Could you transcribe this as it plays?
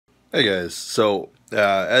Hey guys, so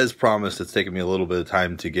as promised, it's taken me a little bit of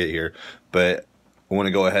time to get here, but I want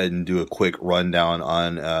to go ahead and do a quick rundown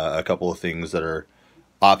on a couple of things that are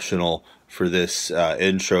optional for this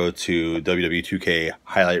intro to WWE 2K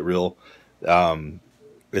highlight reel.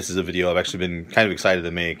 This is a video I've actually been kind of excited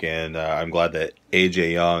to make, and I'm glad that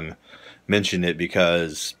AJ Young mentioned it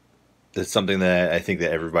because it's something that I think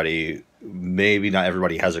that everybody, maybe not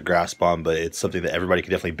everybody has a grasp on, but it's something that everybody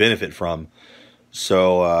can definitely benefit from.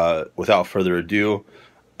 So without further ado,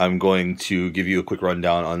 I'm going to give you a quick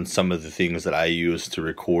rundown on some of the things that I use to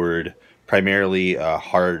record, primarily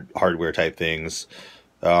hardware type things.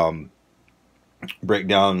 Break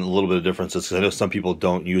down a little bit of differences because I know some people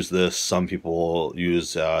don't use this. Some people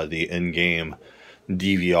use the in-game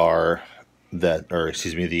DVR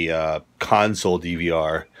the console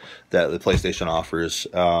DVR that the PlayStation offers.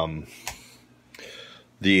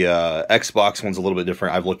 The Xbox one's a little bit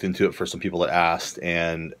different. I've looked into it for some people that asked,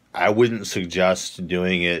 and I wouldn't suggest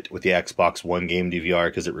doing it with the Xbox One game DVR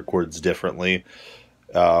because it records differently.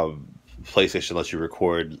 PlayStation lets you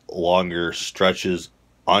record longer stretches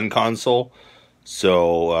on console,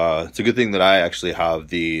 so it's a good thing that I actually have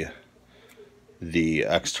the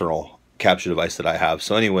external capture device that I have.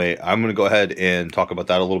 So anyway, I'm going to go ahead and talk about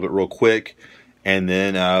that a little bit real quick. And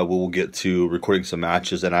then we'll get to recording some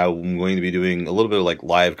matches, and I'm going to be doing a little bit of like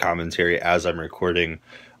live commentary as I'm recording.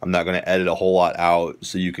 I'm not going to edit a whole lot out,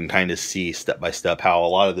 so you can kind of see step by step how a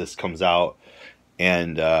lot of this comes out.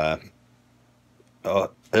 And I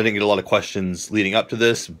didn't get a lot of questions leading up to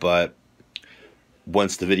this, but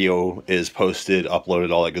once the video is posted,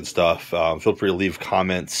 uploaded, all that good stuff, feel free to leave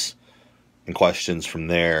comments and questions from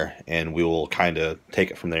there, and we will kind of take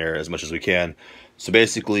it from there as much as we can. So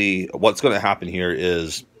basically, what's going to happen here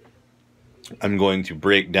is I'm going to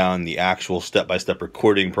break down the actual step-by-step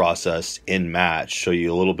recording process in match, show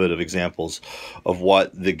you a little bit of examples of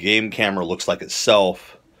what the game camera looks like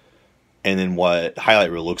itself, and then what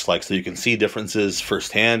highlight reel looks like, so you can see differences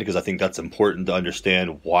firsthand, because I think that's important to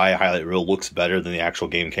understand why highlight reel looks better than the actual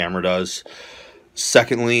game camera does.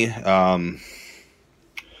 Secondly, I'm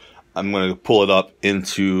going to pull it up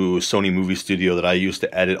into Sony Movie Studio that I use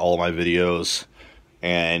to edit all of my videos.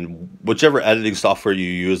 And whichever editing software you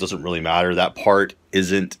use doesn't really matter. That part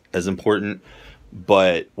isn't as important.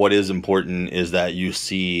 But what is important is that you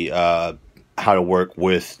see how to work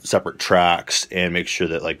with separate tracks and make sure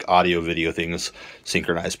that like audio video things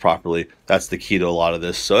synchronize properly. That's the key to a lot of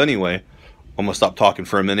this. So anyway, I'm going to stop talking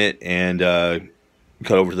for a minute and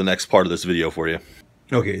cut over to the next part of this video for you.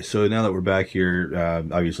 Okay, so now that we're back here,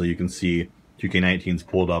 obviously you can see 2K19's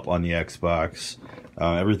pulled up on the Xbox.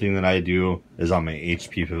 Everything that I do is on my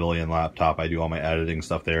HP Pavilion laptop. I do all my editing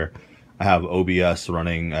stuff there. I have OBS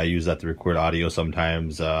running. I use that to record audio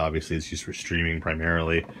sometimes. Obviously, it's used for streaming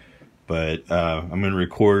primarily. But I'm going to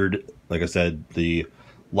record, like I said, the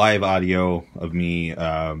live audio of me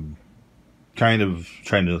kind of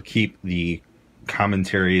trying to keep the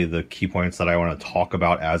commentary, the key points that I want to talk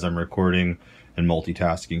about as I'm recording and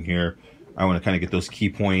multitasking here. I want to kind of get those key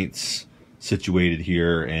points situated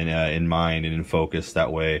here and in mind and in focus.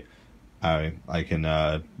 That way I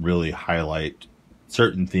can really highlight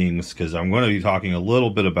certain things, because I'm going to be talking a little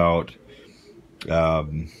bit about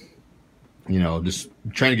you know, just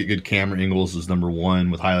trying to get good camera angles is number one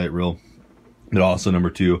with highlight reel, but also number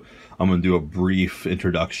two, I'm going to do a brief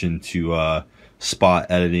introduction to spot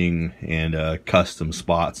editing and custom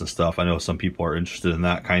spots and stuff. I know some people are interested in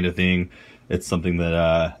that kind of thing. It's something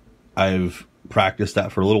that I've practiced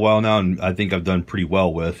that for a little while now, and I think I've done pretty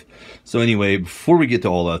well with. So anyway, before we get to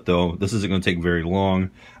all that though, this isn't going to take very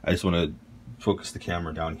long. I just want to focus the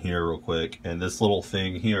camera down here real quick, and this little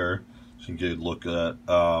thing here, so you can get a look at,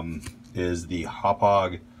 is the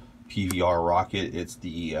Hauppauge PVR Rocket. It's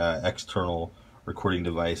the external recording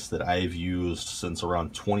device that I've used since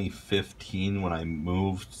around 2015 when I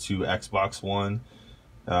moved to Xbox One.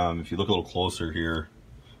 If you look a little closer here,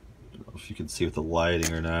 I don't know if you can see with the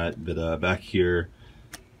lighting or not, but back here,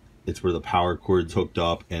 it's where the power cord's hooked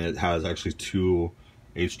up, and it has actually two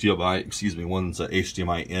HDMI, one's a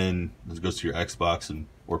HDMI in that goes to your Xbox and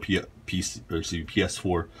or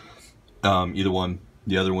PS4. Either one.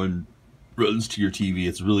 The other one runs to your TV.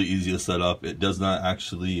 It's really easy to set up. It does not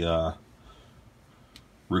actually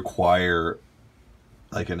require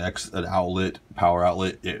like an power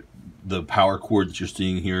outlet. The power cord that you're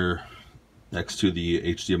seeing here next to the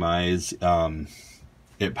HDMIs,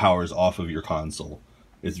 it powers off of your console.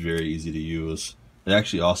 It's very easy to use. It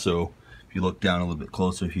actually also, if you look down a little bit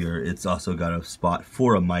closer here, it's also got a spot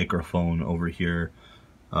for a microphone over here.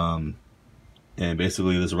 And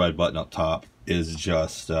basically this red button up top is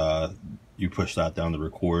just, you push that down to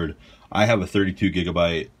record. I have a 32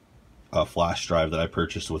 gigabyte flash drive that I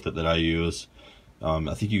purchased with it that I use.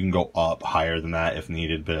 I think you can go up higher than that if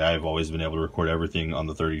needed, but I've always been able to record everything on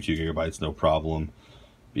the 32 gigabytes, no problem.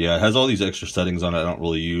 But yeah, it has all these extra settings on it I don't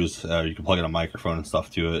really use. You can plug in a microphone and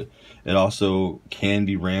stuff to it. It also can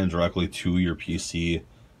be ran directly to your PC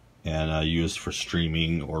and used for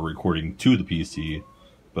streaming or recording to the PC.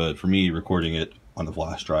 But for me, recording it on the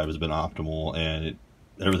flash drive has been optimal, and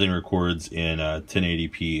everything records in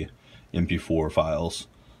 1080p MP4 files.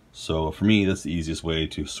 So for me, that's the easiest way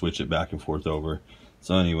to switch it back and forth over.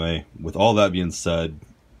 So anyway, with all that being said,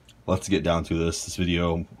 let's get down to this. This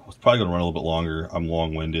video is probably going to run a little bit longer. I'm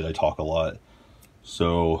long-winded. I talk a lot.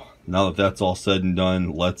 So now that that's all said and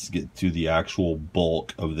done, let's get to the actual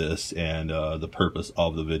bulk of this and the purpose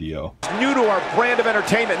of the video. New to our brand of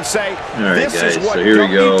entertainment and say, right, this guys, is what so here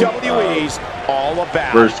we go. WWE's all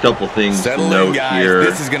about. First couple things to note guys. here.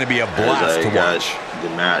 This is going to be a blast to watch. The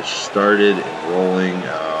match started and rolling.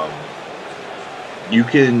 You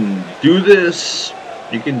can do this.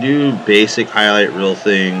 You can do basic highlight reel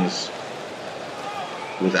things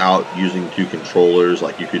without using two controllers.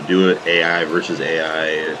 Like you could do it AI versus AI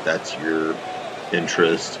if that's your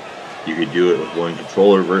interest. You could do it with one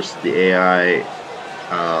controller versus the AI.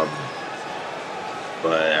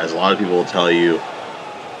 But as a lot of people will tell you,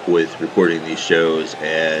 with recording these shows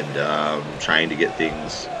and trying to get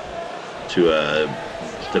things to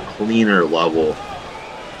just a cleaner level,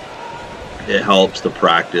 it helps to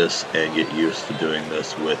practice and get used to doing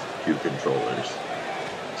this with two controllers.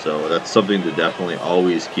 So that's something to definitely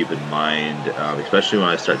always keep in mind, especially when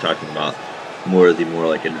I start talking about more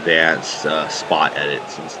like advanced spot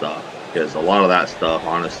edits and stuff. Because a lot of that stuff,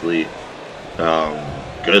 honestly,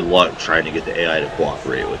 good luck trying to get the AI to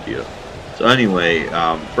cooperate with you. So anyway,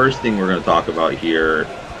 first thing we're going to talk about here,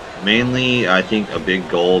 mainly I think a big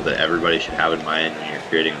goal that everybody should have in mind when you're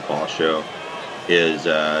creating a call show is,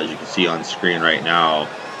 as you can see on screen right now,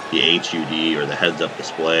 the HUD or the heads-up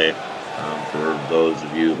display. For those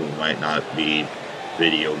of you who might not be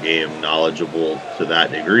video game knowledgeable to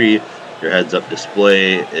that degree, your heads-up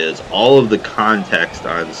display is all of the context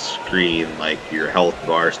on screen, like your health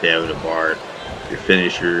bar, stamina bar, your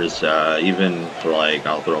finishers, even for like,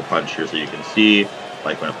 I'll throw a punch here so you can see,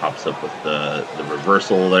 like when it pops up with the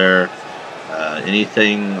reversal there.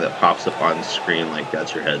 Anything that pops up on screen, like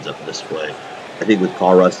that's your heads-up display. I think with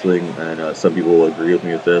CAW wrestling, and some people will agree with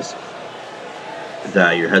me with this,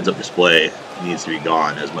 that your heads-up display needs to be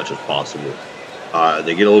gone as much as possible.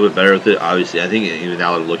 They get a little bit better with it. Obviously, I think even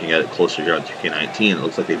now that I'm looking at it closer here on 2K19, it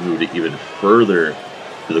looks like they've moved it even further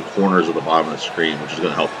to the corners of the bottom of the screen, which is going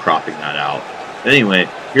to help cropping that out. Anyway,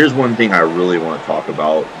 here's one thing I really want to talk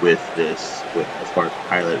about with this, as far as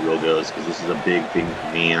highlight reel goes, because this is a big thing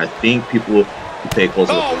for me, and I think people who pay close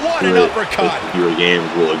attention to it with video games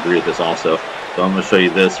will agree with this also. So I'm going to show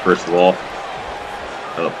you this first of all.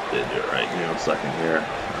 Oh, didn't do it right. Give me 1 second here.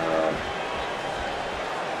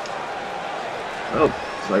 Oh,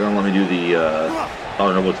 it's not going to let me do the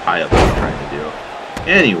collar and elbow tie-up I'm trying to do.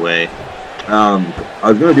 Anyway, I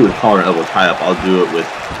was going to do it with collar and elbow tie-up. I'll do it with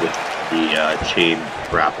the chain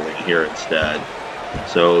grappling here instead.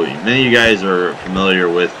 So many of you guys are familiar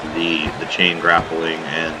with the chain grappling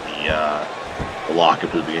and the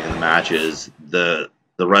lock-up at the beginning of the matches. The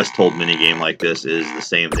rest hold minigame like this is the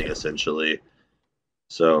same thing essentially.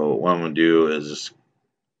 So what I'm going to do is just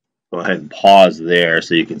go ahead and pause there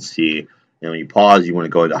so you can see. And when you pause, you want to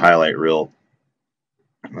go into highlight reel.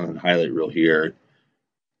 And highlight reel here.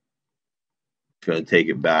 Going to take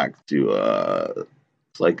it back to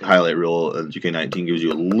it's like highlight reel in 2K19 gives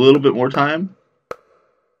you a little bit more time.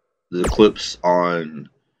 The clips on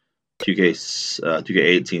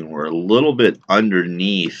 2K18 were a little bit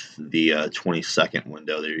underneath the 20-second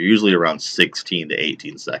window. They're usually around 16 to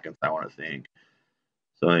 18 seconds, I want to think.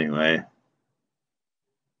 So anyway,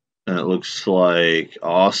 and it looks like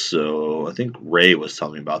also, I think Ray was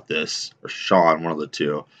telling me about this, or Sean, one of the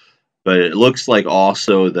two. But it looks like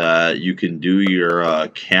also that you can do your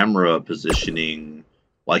camera positioning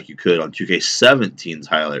like you could on 2K17's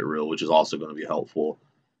highlight reel, which is also going to be helpful.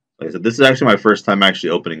 Like I said, this is actually my first time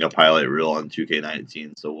actually opening up highlight reel on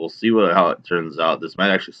 2K19, so we'll see how it turns out. This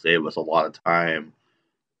might actually save us a lot of time.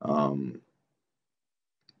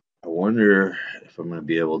 I wonder if I'm going to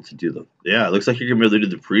be able to do yeah, it looks like you're going to be able to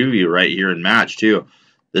do the preview right here in match too.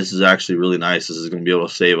 This is actually really nice. This is going to be able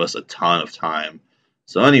to save us a ton of time.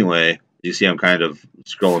 So anyway, you see I'm kind of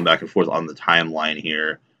scrolling back and forth on the timeline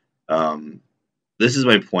here. This is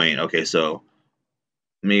my point. Okay, so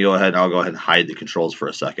let me go ahead and I'll go ahead and hide the controls for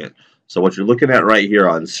a second. So what you're looking at right here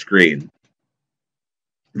on screen,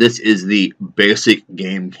 this is the basic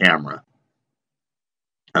game camera.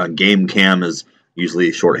 Game cam is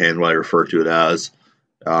usually shorthand what I refer to it as.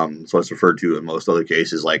 So it's referred to in most other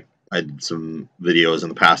cases. Like I did some videos in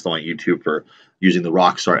the past on my YouTube for using the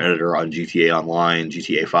Rockstar editor on GTA Online,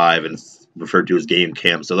 GTA 5, and it's referred to as Game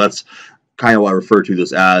Cam. So that's kind of what I refer to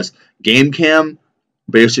this as. Game Cam,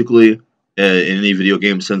 basically, in any video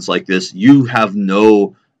game sense like this, you have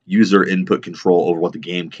no user input control over what the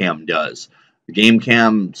Game Cam does. The Game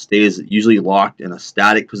Cam stays usually locked in a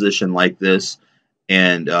static position like this,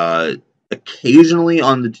 and occasionally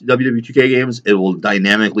on the WWE2K games, it will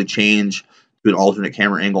dynamically change to an alternate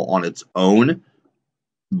camera angle on its own,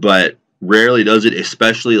 but rarely does it,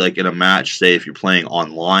 especially like in a match, say if you're playing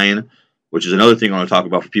online, which is another thing I want to talk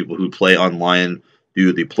about for people who play online,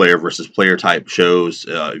 do the player versus player type shows,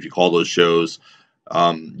 if you call those shows.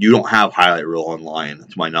 You don't have highlight reel online,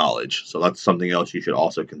 to my knowledge, so that's something else you should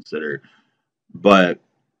also consider. But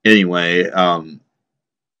anyway,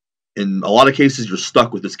 in a lot of cases, you're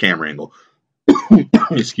stuck with this camera angle.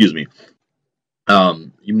 Excuse me.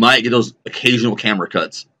 You might get those occasional camera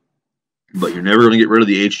cuts, but you're never going to get rid of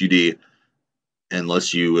the HUD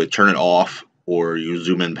unless you turn it off or you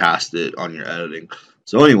zoom in past it on your editing.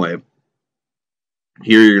 So anyway,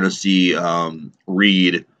 here you're going to see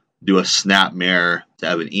Reed do a snap mare to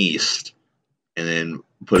Evan East and then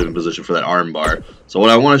put him in position for that arm bar. So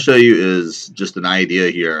what I want to show you is just an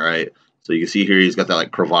idea here, right? So you can see here he's got that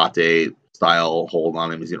like cravate style hold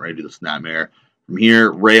on him. He's getting ready to do the snap mare. From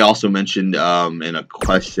here, Ray also mentioned in a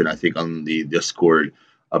question, I think, on the Discord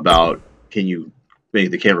about can you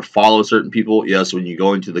make the camera follow certain people? Yes, when you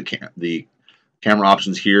go into the camera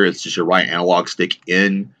options here, it's just your right analog stick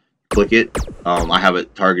in, click it. I have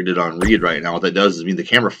it targeted on Reed right now. What that does is mean the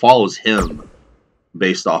camera follows him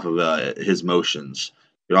based off of his motions.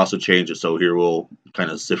 You can also change it, so here we'll kind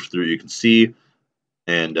of sift through. You can see,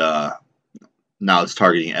 and now it's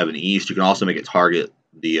targeting Evan East. You can also make it target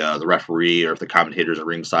the referee, or if the commentators are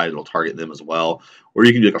ringside, it'll target them as well. Or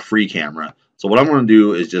you can do like a free camera. So what I'm going to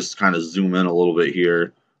do is just kind of zoom in a little bit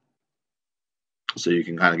here, so you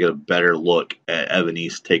can kind of get a better look at Evan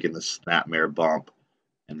East taking the snapmare bump.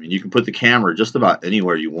 I mean, you can put the camera just about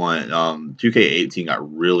anywhere you want. 2K18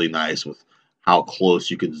 got really nice with how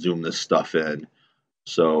close you can zoom this stuff in.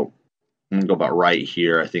 So I'm going to go about right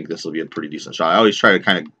here. I think this will be a pretty decent shot. I always try to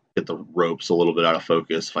kind of get the ropes a little bit out of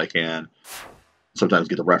focus if I can. Sometimes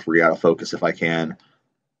get the referee out of focus if I can.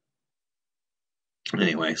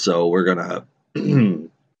 Anyway, so we're going to, as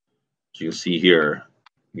you can see here,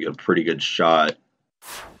 you get a pretty good shot.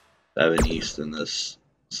 Evan East in this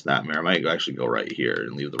snapmare. I might actually go right here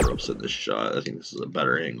and leave the ropes in this shot. I think this is a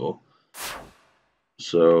better angle.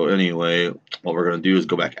 So anyway, what we're going to do is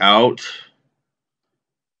go back out.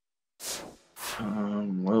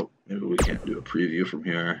 Well, maybe we can't do a preview from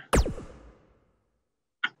here.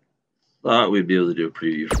 Thought we'd be able to do a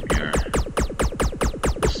preview from here.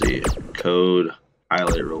 Let's see. Code,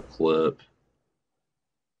 highlight reel clip.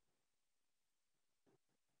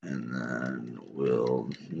 And then we'll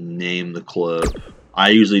name the clip. I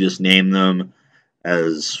usually just name them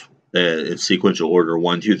as in sequential order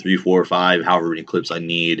 1, 2, 3, 4, 5, however many clips I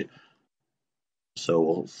need. So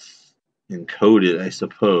we'll encode it, I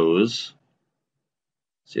suppose.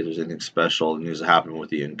 See if there's anything special that needs to happen with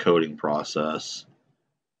the encoding process.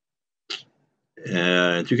 In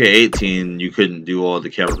 2K18, you couldn't do all the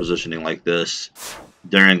camera positioning like this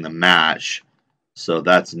during the match, so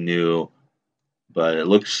that's new. But it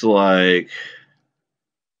looks like,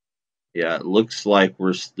 yeah, it looks like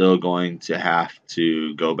we're still going to have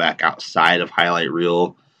to go back outside of highlight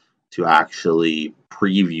reel to actually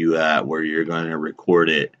preview that, where you're going to record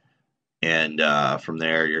it, and from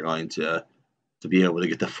there you're going to be able to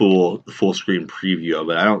get the full screen preview of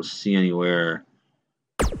it. I don't see anywhere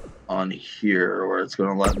on here where it's going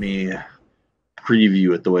to let me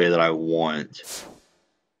preview it the way that I want.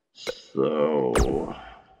 So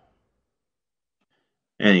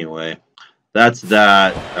anyway, that's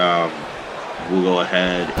that. We'll go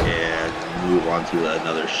ahead and move on to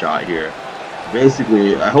another shot here.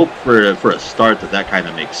 Basically, I hope for a start that kind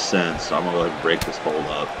of makes sense. So I'm going to go ahead and break this hold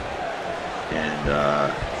up. And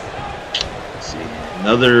let's see,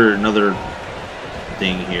 another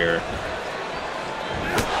thing here.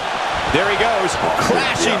 There he goes,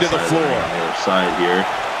 crashing to the floor. On the other side here.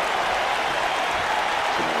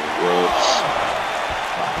 Some more ropes.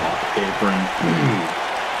 Off the apron.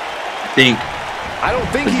 I don't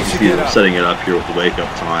think he should get up. Setting it up here with the wake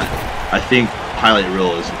up time. I think highlight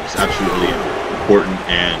reel is absolutely important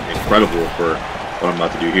and incredible for what I'm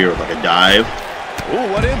about to do here with like a dive.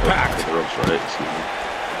 Ooh, what impact! The ropes right. Excuse me.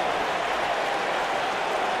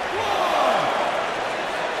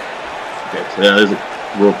 Okay, so yeah, there's a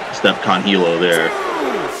rope step con hilo there.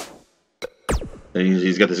 And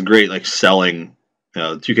he's got this great like selling.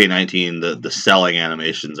 2K19, the selling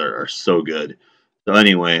animations are so good. So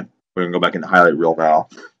anyway, we're gonna go back into highlight reel now,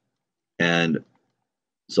 and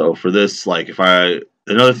so for this, like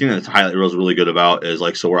another thing that highlight reel is really good about is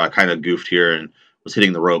like, so where I kind of goofed here and was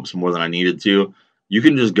hitting the ropes more than I needed to, you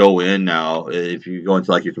can just go in now. If you go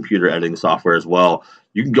into like your computer editing software as well,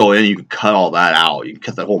 you can go in and you can cut all that out. You can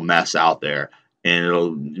cut that whole mess out there, and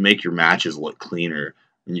it'll make your matches look cleaner.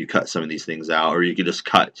 And you cut some of these things out, or you could just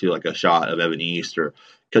cut to like a shot of Evan East, or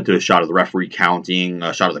cut to a shot of the referee counting,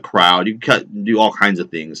 a shot of the crowd. You can do all kinds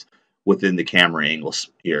of things within the camera angles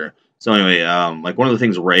here. So anyway, like one of the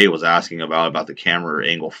things Ray was asking about the camera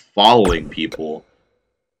angle following people.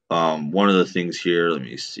 One of the things here, let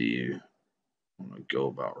me see. I'm gonna go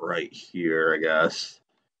about right here, I guess,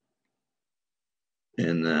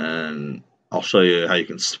 and then I'll show you how you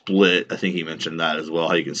can split. I think he mentioned that as well,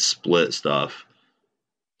 how you can split stuff.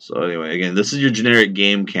 So anyway, again, this is your generic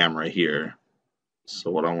game camera here. So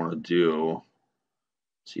what I want to do,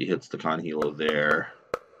 so he hits the Conhilo there,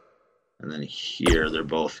 and then here they're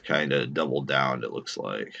both kind of double downed, it looks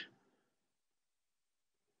like.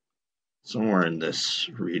 Somewhere in this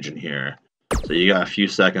region here. So you got a few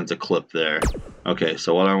seconds to clip there. Okay,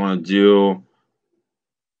 so what I want to do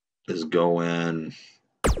is go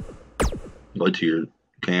to your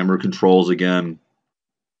camera controls again.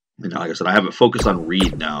 And like I said, I have it focused on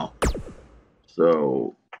read now.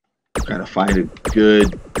 So kind of find a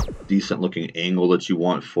good, decent looking angle that you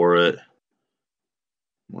want for it.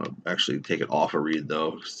 I'm going to actually take it off a read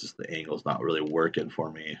though, because just the angle's not really working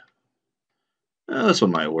for me. This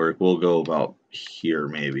one might work. We'll go about here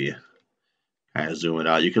maybe. Kind of zoom it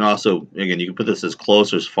out. You can also, again, you can put this as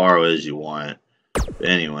close or as far away as you want. But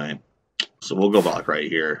anyway, so we'll go about like right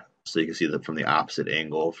here, so you can see that from the opposite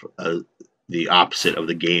angle, the opposite of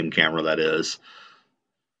the game camera, that is.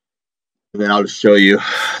 And then I'll just show you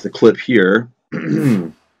the clip here.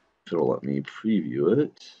 If it'll let me preview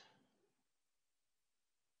it.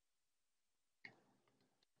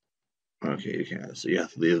 Okay, you can. So you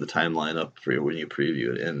have to leave the timeline up for when you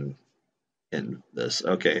preview it in this.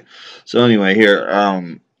 Okay. So anyway, here,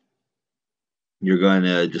 you're going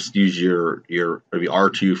to just use your maybe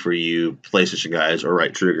R2 for you PlayStation guys, or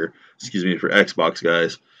right trigger, excuse me, for Xbox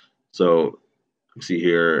guys. So you see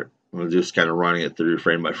here, I'm just kind of running it through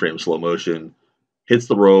frame by frame slow motion. Hits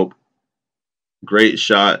the rope. Great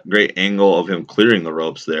shot, great angle of him clearing the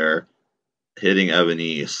ropes there, hitting Evan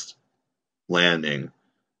East, landing.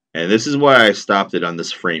 And this is why I stopped it on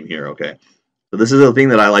this frame here, okay? So this is a thing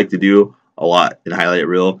that I like to do a lot in highlight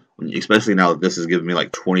reel, especially now that this is giving me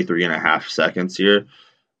like 23.5 seconds here.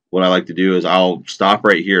 What I like to do is I'll stop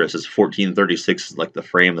right here. It says 1436 is like the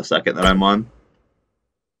frame, the second that I'm on.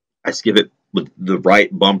 I skip it with the right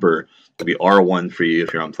bumper to be R1 for you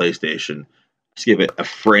if you're on PlayStation. Skip it a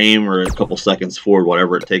frame or a couple seconds forward,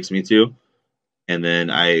 whatever it takes me to. And then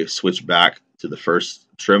I switch back to the first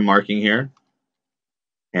trim marking here.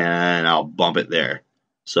 And I'll bump it there.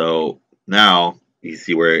 So now you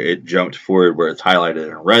see where it jumped forward, where it's highlighted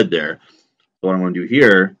in red there. So what I'm going to do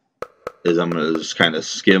here is I'm going to just kind of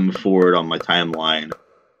skim forward on my timeline.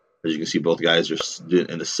 As you can see, both guys are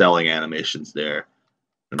in the selling animations there.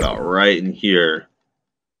 About right in here,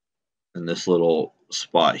 in this little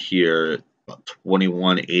spot here, about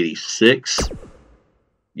 2186,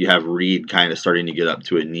 you have Reed kind of starting to get up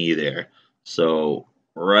to a knee there. So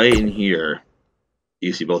right in here,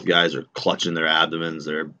 you see both guys are clutching their abdomens.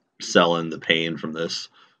 They're selling the pain from this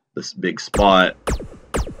big spot.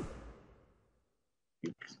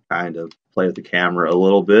 You kind of play with the camera a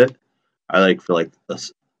little bit. I like for like a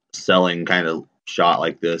selling kind of shot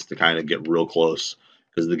like this to kind of get real close,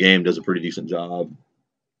 because the game does a pretty decent job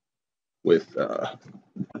with face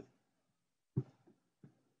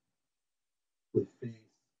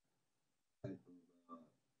type of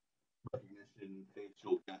recognition,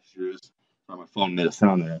 facial gestures. My phone made a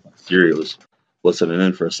sound there. Siri was listening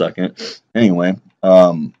in for a second. Anyway,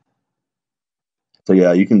 so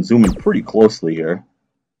yeah, you can zoom in pretty closely here.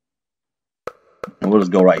 And we'll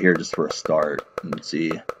just go right here just for a start and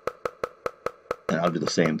see. And I'll do the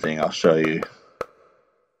same thing. I'll show you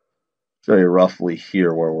roughly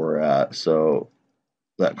here where we're at. So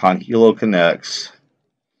that Conhilo connects.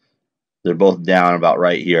 They're both down about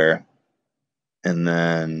right here. And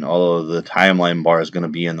then although the timeline bar is going to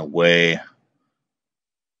be in the way,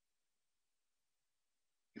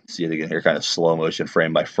 you can see it again here, kind of slow motion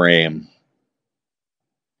frame by frame.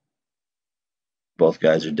 Both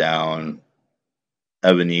guys are down.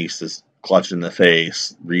 Evan East is clutching the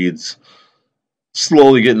face. Reed's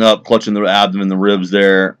slowly getting up, clutching the abdomen, the ribs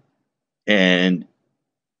there. And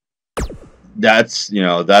that's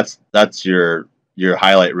your your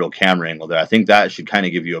highlight reel camera angle there. I think that should kind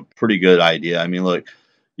of give you a pretty good idea. I mean, look,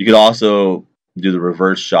 you could also do the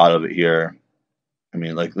reverse shot of it here. I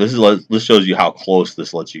mean, like this shows you how close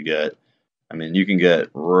this lets you get. I mean, you can get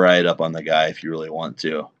right up on the guy if you really want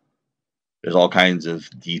to. There's all kinds of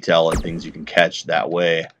detail and things you can catch that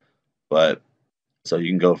way. But so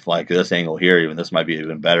you can go for like this angle here. Even this might be an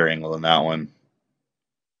even better angle than that one.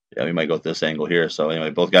 Yeah, we might go with this angle here. So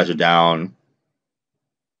anyway, both guys are down.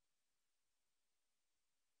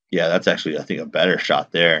 Yeah, that's actually, I think, a better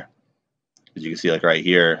shot there. As you can see, like right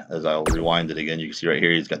here, as I'll rewind it again, you can see right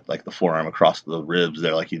here, he's got like the forearm across the ribs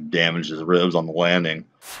there, like he damaged his ribs on the landing.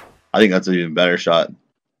 I think that's an even better shot.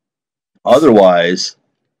 Otherwise,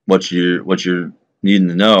 what you're needing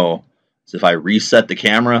to know is if I reset the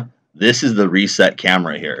camera, this is the reset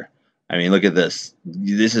camera here. I mean, look at this.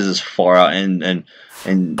 This is as far out, and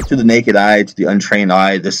to the naked eye, to the untrained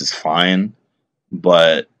eye, this is fine.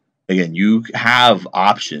 But again, you have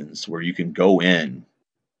options where you can go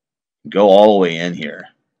all the way in here.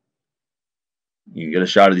 You can get a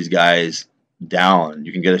shot of these guys down.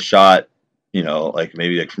 You can get a shot, you know, like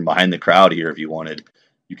maybe like from behind the crowd here if you wanted.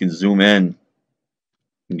 You can zoom in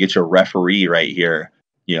and get your referee right here,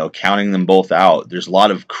 you know, counting them both out. There's a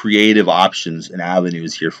lot of creative options and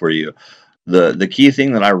avenues here for you. The key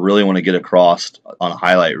thing that I really want to get across on a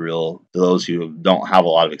highlight reel to those who don't have a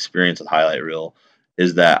lot of experience with highlight reel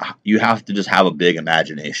is that you have to just have a big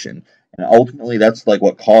imagination. And ultimately, that's like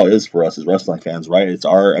what CAW is for us as wrestling fans, right? It's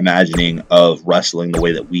our imagining of wrestling the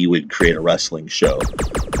way that we would create a wrestling show.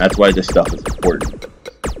 That's why this stuff is important.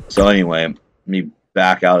 So anyway, let me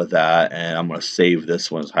back out of that, and I'm going to save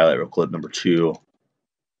this one as highlight reel clip number 2.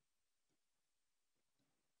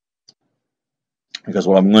 Because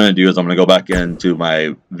what I'm going to do is I'm going to go back into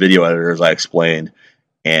my video editor as I explained,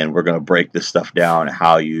 and we're going to break this stuff down,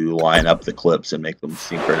 how you line up the clips and make them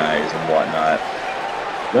synchronize and whatnot.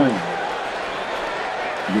 He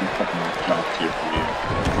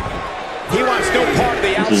wants no part of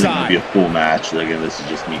the outside. This isn't going to be a full match. Again, this is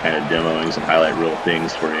just me kind of demoing some highlight reel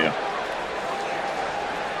things for you.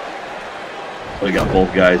 We got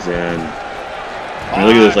both guys in. I mean,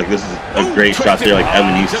 look at this. Like, this is a great shot there. Like,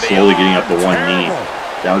 Evan East slowly getting up to one knee.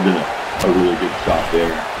 That would have been a really good shot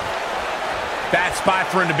there. Bad spot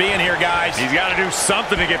for him to be in here, guys. He's got to do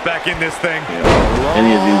something to get back in this thing. You know,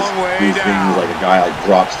 any of these things, like a guy like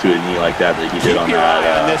drops to a knee like that he did on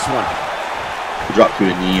that. This one. He dropped to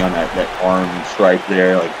a knee on that arm strike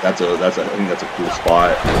there. Like I think that's a cool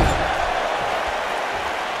spot.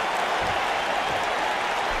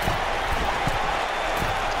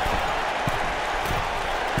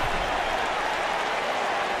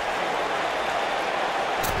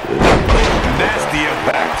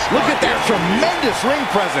 Look at that tremendous ring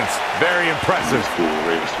presence. Very impressive. Cool.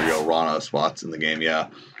 Rey Mysterio, Rana spots in the game, yeah.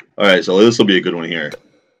 All right, so this will be a good one here.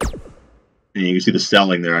 And you can see the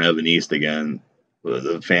selling there on Evan East again.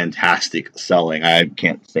 The fantastic selling. I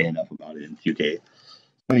can't say enough about it in 2K.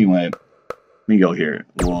 Anyway, let me go here.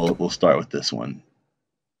 We'll start with this one.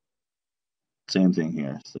 Same thing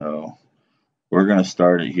here. So we're gonna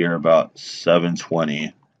start it here about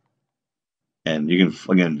 720. And you can,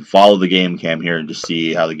 again, follow the game cam here and just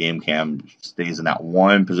see how the game cam stays in that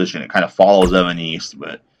one position. It kind of follows Evan East,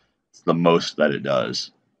 but it's the most that it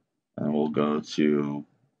does. And we'll go to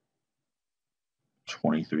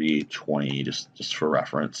 2320 just for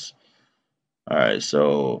reference. All right,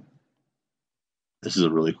 so this is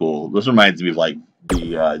a really cool. This reminds me of like the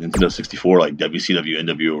Nintendo 64, like WCW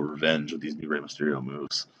NWO Revenge with these new Rey Mysterio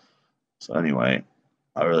moves. So anyway,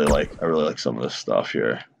 I really like some of this stuff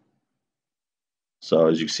here. So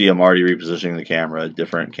as you can see, I'm already repositioning the camera,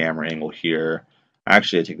 different camera angle here.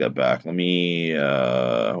 Actually, I take that back. Let me,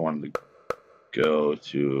 I wanted to go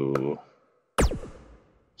to, so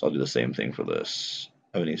I'll do the same thing for this.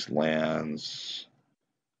 Evan East lands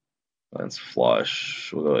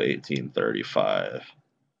flush. We'll go 1835.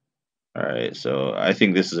 All right, so I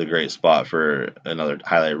think this is a great spot for another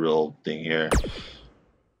highlight reel thing here.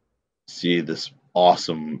 See this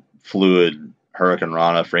awesome fluid Hurricane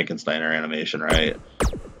Rana Frankensteiner animation, right?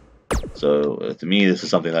 So to me, this is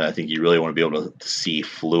something that I think you really want to be able to see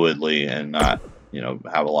fluidly and not, you know,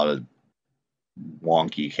 have a lot of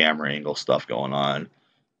wonky camera angle stuff going on.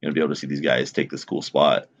 You're gonna be able to see these guys take this cool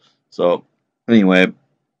spot. So anyway,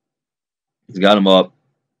 he's got him up.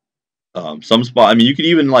 Some spot. I mean, you could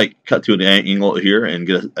even like cut to an angle here and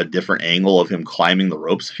get a different angle of him climbing the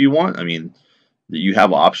ropes if you want. I mean, you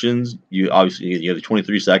have options. You obviously you have the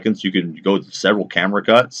 23 seconds. You can go with several camera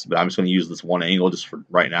cuts, but I'm just going to use this one angle just for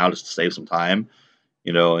right now, just to save some time,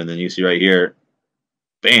 you know. And then you see right here,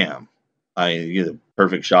 bam! I get a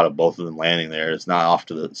perfect shot of both of them landing there. It's not off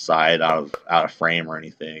to the side, out of frame or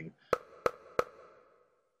anything.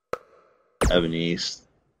 Evan East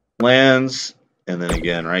lands, and then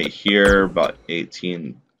again right here, about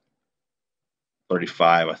 18:35,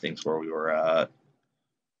 I think is where we were at.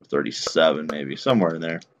 37 maybe, somewhere in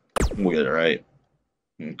there. We'll get it right.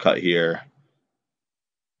 And cut here.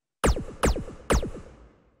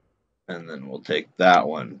 And then we'll take that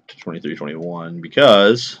one to 23:21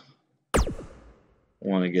 because I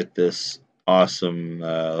want to get this awesome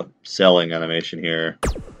selling animation here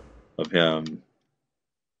of him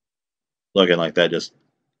looking like that just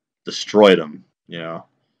destroyed him. You know,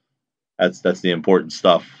 that's the important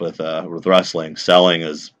stuff with wrestling. Selling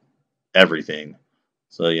is everything.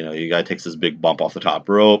 So you know, you guy takes this big bump off the top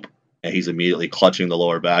rope, and he's immediately clutching the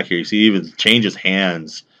lower back here. You see, he even changes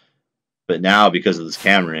hands. But now, because of this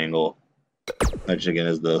camera angle, which again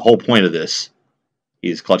is the whole point of this,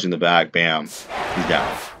 he's clutching the back. Bam, he's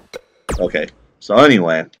down. Okay, so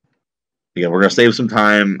anyway, again, we're gonna save some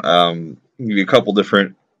time. Give you a couple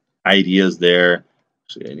different ideas there.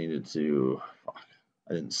 Actually, I needed to.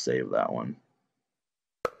 I didn't save that one.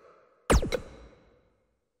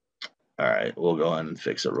 All right, we'll go ahead and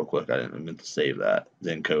fix it real quick. I meant to save that,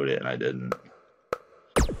 then code it, and I didn't.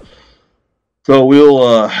 So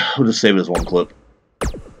we'll just save it as one clip.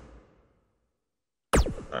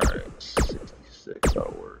 All right, 66.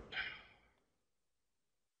 That'll work.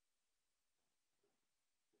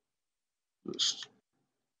 Just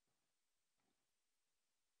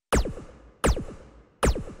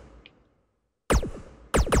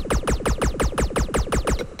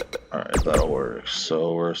Alright, that'll work.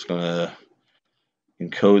 So we're just gonna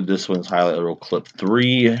encode this one's highlight reel clip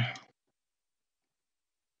 3.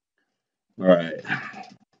 Alright.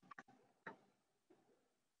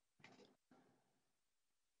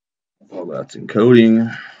 Well, that's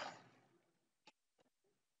encoding.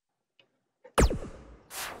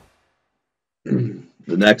 The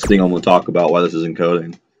next thing I'm going to talk about why this is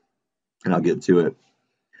encoding, and I'll get to it,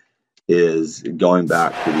 is going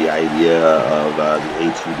back to the idea of the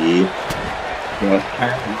HUD.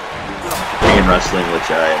 In wrestling, which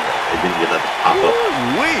I didn't get that to pop up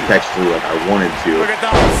textually like I wanted to.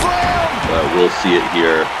 But we'll see it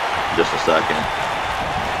here in just a second.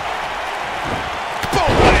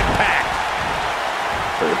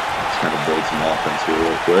 Let's kind of build some offense here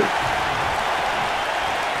real quick.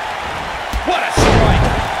 What a strike!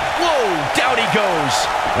 Whoa, down he goes.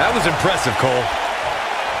 That was impressive, Cole.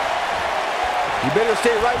 You better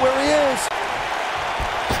stay right where he is.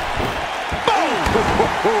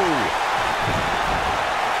 Boom!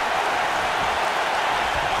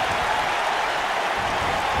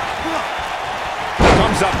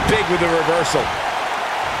 Comes up big with the reversal.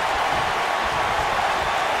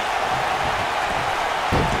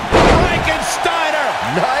 Frankensteiner!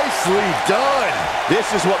 Nicely done.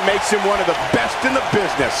 This is what makes him one of the best in the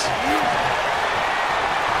business.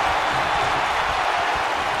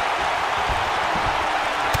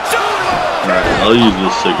 Alright, I'll use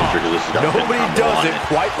this signature because this has got Nobody does it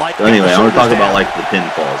quite like so anyway, I'm going to talk about like the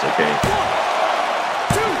pinfalls, okay?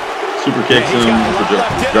 Super kicks him,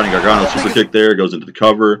 Johnny Gargano super kick there, goes into the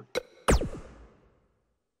cover.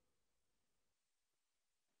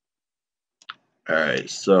 Alright,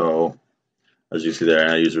 so as you see there,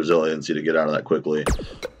 I use resiliency to get out of that quickly.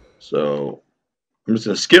 So I'm just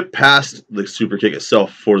going to skip past the super kick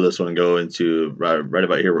itself for this one and go into right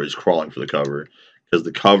about here where he's crawling for the cover. Because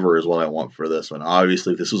the cover is what I want for this one.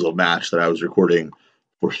 Obviously, if this was a match that I was recording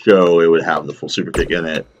for show, it would have the full super kick in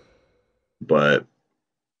it. But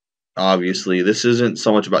obviously, this isn't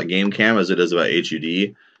so much about game cam as it is about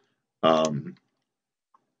HUD.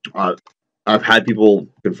 I've had people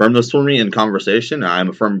confirm this for me in conversation. I'm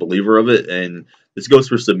a firm believer of it, and this goes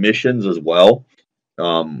for submissions as well.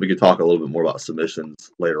 We could talk a little bit more about submissions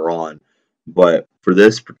later on. But for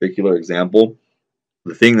this particular example,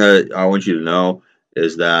 the thing that I want you to know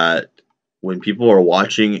is that when people are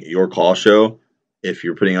watching your call show, if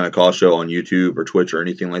you're putting on a call show on YouTube or Twitch or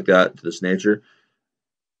anything like that to this nature,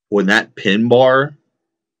 when that pin bar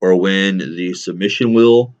or when the submission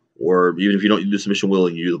wheel, or even if you don't do the submission wheel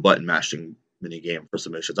and you do the button mashing mini game for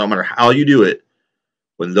submissions, no matter how you do it,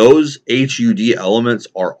 when those HUD elements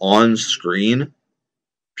are on screen,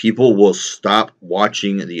 people will stop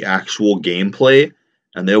watching the actual gameplay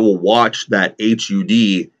and they will watch that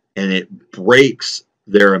HUD, and it breaks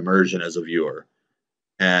their immersion as a viewer.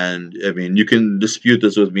 And I mean, you can dispute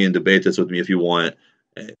this with me and debate this with me if you want.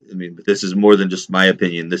 I mean, but this is more than just my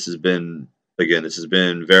opinion. This has been, again, this has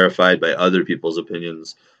been verified by other people's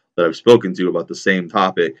opinions that I've spoken to about the same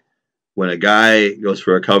topic. When a guy goes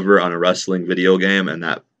for a cover on a wrestling video game and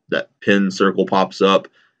that that pin circle pops up,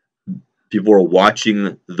 people are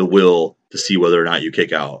watching the will to see whether or not you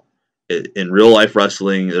kick out. In real life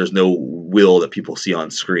wrestling, there's no will that people see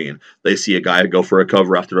on screen. They see a guy go for a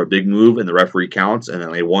cover after a big move, and the referee counts, and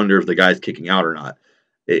then they wonder if the guy's kicking out or not.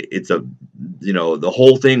 It's a, the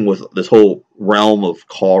whole thing with this whole realm of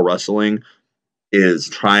CAW wrestling is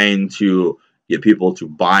trying to get people to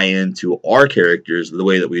buy into our characters the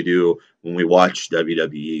way that we do when we watch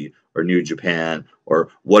WWE or New Japan or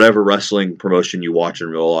whatever wrestling promotion you watch in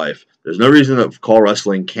real life. There's no reason that CAW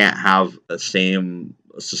wrestling can't have the same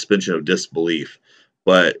suspension of disbelief.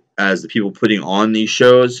 But as the people putting on these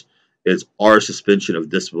shows, it's our suspension of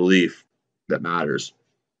disbelief that matters.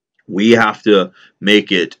 We have to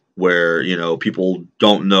make it where, people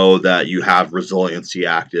don't know that you have resiliency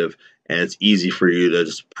active, and it's easy for you to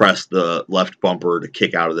just press the left bumper to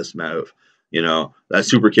kick out of this move. That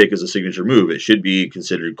super kick is a signature move. It should be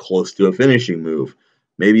considered close to a finishing move.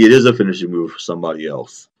 Maybe it is a finishing move for somebody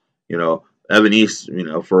else. Evan East,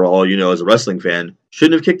 for all you know as a wrestling fan,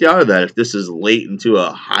 shouldn't have kicked out of that if this is late into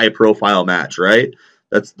a high-profile match, right?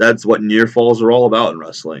 That's what near falls are all about in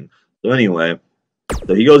wrestling. So anyway,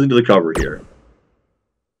 so he goes into the cover here.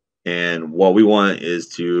 And what we want is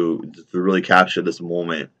to really capture this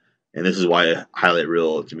moment. And this is why highlight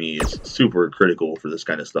reel, to me, is super critical for this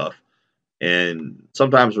kind of stuff. And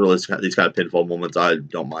sometimes for these kind of pinfall moments, I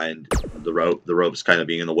don't mind the ropes kind of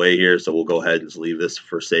being in the way here. So we'll go ahead and just leave this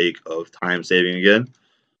for sake of time saving again.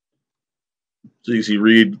 So you see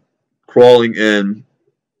Reed crawling in,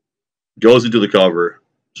 goes into the cover,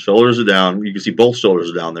 shoulders are down. You can see both shoulders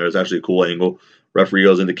are down there. It's actually a cool angle. Referee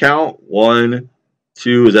goes into count. 1,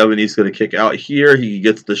 2, is Evan East going to kick out here? He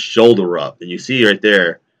gets the shoulder up. And you see right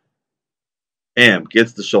there, bam,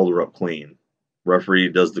 gets the shoulder up clean. Referee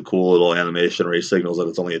does the cool little animation where he signals that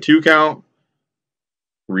it's only a 2 count.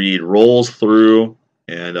 Reed rolls through,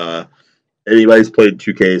 and anybody's played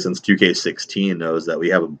 2K since 2K16 knows that we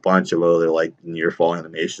have a bunch of other near fall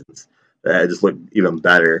animations that just look even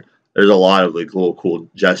better. There's a lot of little cool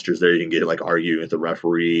gestures there. You can get arguing with the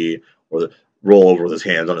referee, or the roll over with his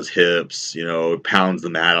hands on his hips, pounds the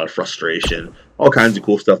mat out of frustration. All kinds of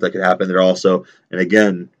cool stuff that could happen there also. And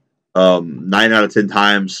again, 9 out of 10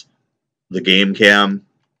 times, the game cam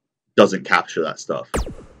doesn't capture that stuff.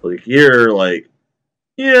 Here,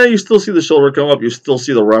 yeah, you still see the shoulder come up. You still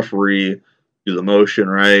see the referee do the motion,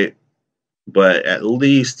 right? But at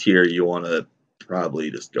least here, you want to probably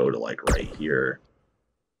just go to right here.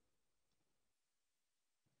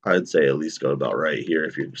 I'd say at least go about right here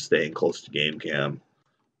if you're staying close to game cam.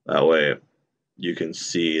 That way, you can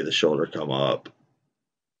see the shoulder come up.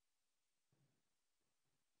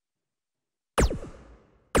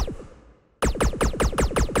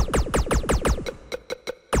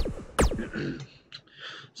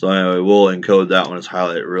 So anyway, we'll encode that one as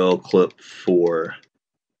highlight reel clip 4.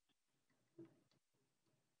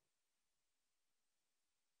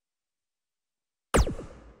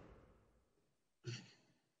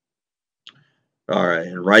 All right,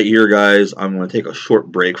 and right here, guys, I'm going to take a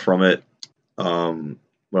short break from it. What I'm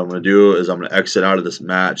going to do is I'm going to exit out of this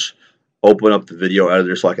match, open up the video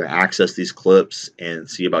editor so I can access these clips and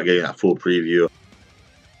see about getting that full preview.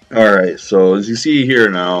 All right, so as you see here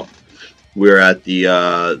now, we're at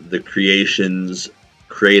the creations,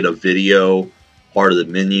 create a video part of the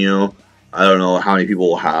menu. I don't know how many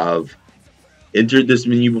people have entered this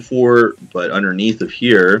menu before, but underneath of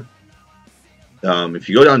here, if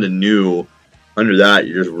you go down to new, under that,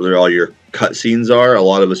 here's where all your cutscenes are. A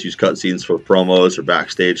lot of us use cutscenes for promos or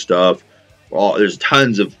backstage stuff. There's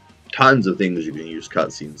tons of things you can use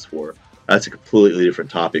cutscenes for. That's a completely different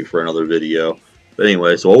topic for another video. But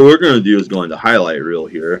anyway, so what we're going to do is go into highlight reel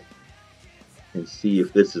here and see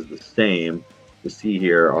if this is the same. You see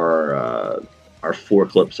here our 4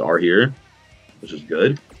 clips are here, which is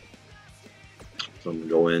good. So I'm going to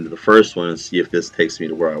go into the first one and see if this takes me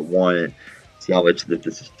to where I want it. See how much that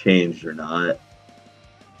this has changed or not.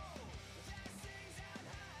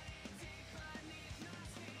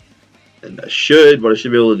 And what I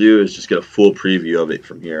should be able to do is just get a full preview of it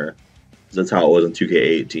from here. That's how it was in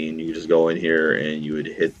 2K18. You just go in here and you would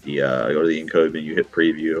hit the go to the encode menu, hit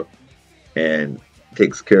preview, and it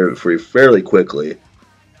takes care of it for you fairly quickly.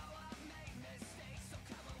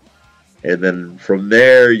 And then from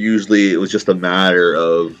there, usually it was just a matter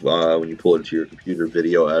of when you pull it into your computer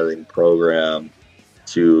video editing program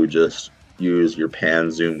to just use your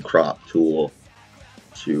pan, zoom, crop tool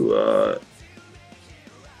to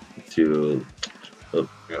I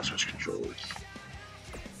gotta switch controllers.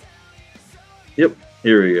 Yep,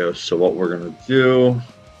 here we go. So what we're gonna do,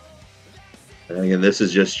 and again, this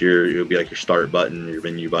is just it'll be like your start button, your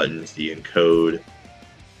menu buttons, the encode.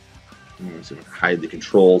 Let's hide the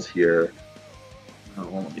controls here. Oh,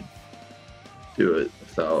 let me do it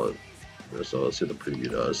without. So let's see what the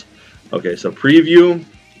preview does. Okay, so preview.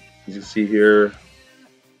 You can see here.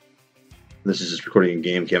 This is just recording in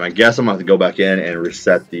game cam. I guess I'm gonna have to go back in and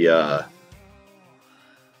reset the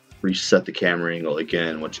camera angle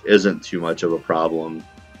again, which isn't too much of a problem.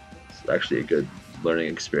 It's actually a good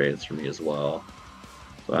learning experience for me as well.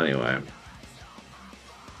 So anyway,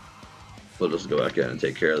 we'll just go back in and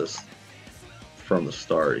take care of this from the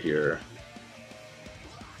start here.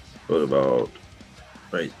 What about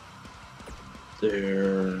right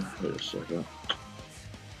there? Wait a second.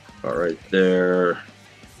 About right there.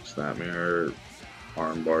 Snap mirror,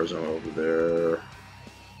 arm bars are over there.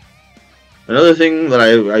 Another thing that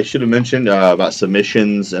I should have mentioned about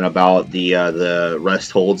submissions and about the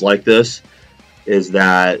rest holds like this is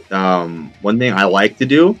that one thing I like to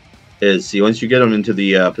do is, see, once you get him into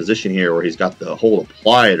the position here where he's got the hold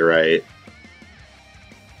applied right,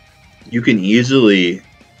 you can easily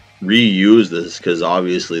reuse this, because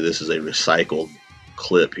obviously this is a recycled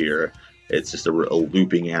clip here. It's just a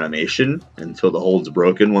looping animation until the hold's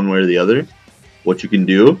broken one way or the other. What you can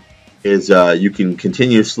do is you can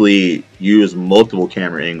continuously use multiple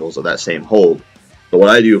camera angles of that same hold. So what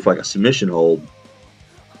I do for like a submission hold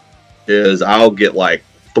is I'll get like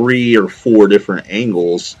 3 or 4 different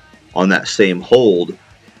angles on that same hold,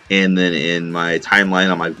 and then in my timeline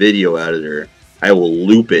on my video editor, I will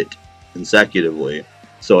loop it consecutively.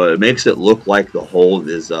 So it makes it look like the hold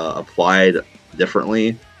is applied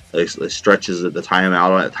differently. It stretches the time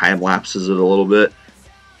out on it, time lapses it a little bit,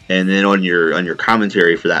 and then on your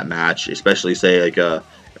commentary for that match, especially say like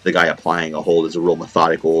if the guy applying a hold is a real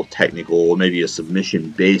methodical, technical, maybe a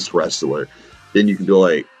submission based wrestler, then you can go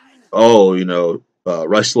like, oh, you know,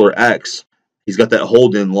 wrestler X, he's got that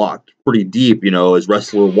hold in locked pretty deep. You know, is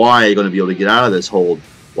wrestler Y going to be able to get out of this hold?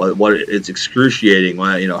 What it's excruciating.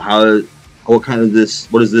 You know,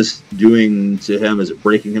 what is this doing to him? Is it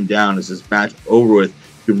breaking him down? Is this match over with?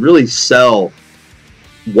 You can really sell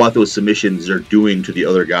what those submissions are doing to the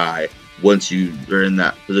other guy once you are in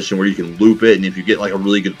that position where you can loop it. And if you get like a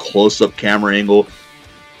really good close-up camera angle,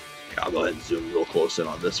 I'll go ahead and zoom real close in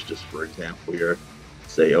on this just for example here.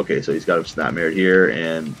 Say, okay, so he's got him snap mirrored here,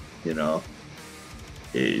 and you know,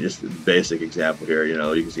 just a basic example here. You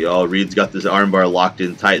know, you can see, oh, Reed's got this armbar locked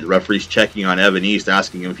in tight. The referee's checking on Evan East,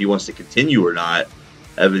 asking him if he wants to continue or not.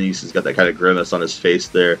 Evan East has got that kind of grimace on his face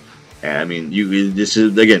there. And I mean, this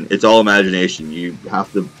is, again, it's all imagination. You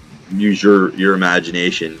have to use your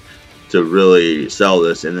imagination to really sell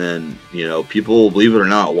this. And then, you know, people, believe it or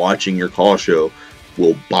not, watching your call show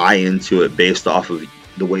will buy into it based off of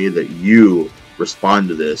the way that you respond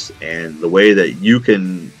to this, and the way that you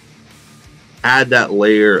can add that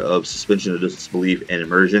layer of suspension of disbelief and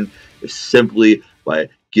immersion is simply by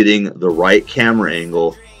getting the right camera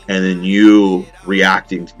angle, and then you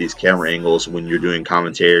reacting to these camera angles when you're doing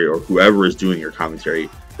commentary, or whoever is doing your commentary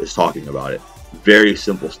is talking about it. Very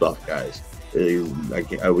simple stuff, guys.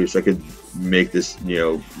 I wish I could make this, you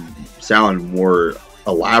know, sound more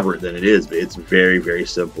elaborate than it is, but it's very, very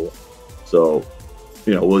simple. So,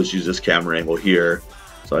 you know, we'll just use this camera angle here.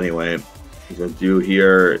 So anyway, he's going to do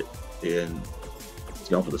here, and he's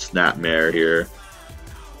going for the snap mirror here.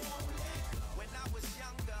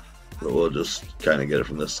 But we'll just kind of get it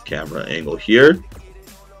from this camera angle here.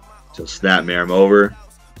 So snap mirror him over,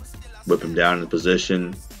 whip him down in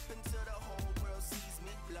position.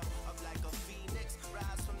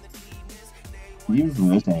 Even from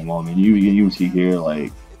this angle, I mean, you see here,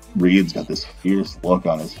 like, Reed's got this fierce look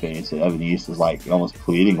on his face, and Evan East is like almost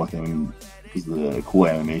pleading with him because of the cool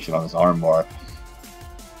animation on his armbar.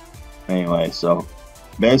 Anyway, so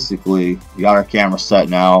basically, we got our camera set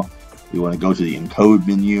now. We want to go to the encode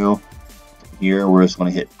menu. Here, we're just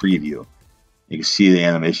going to hit preview. You can see the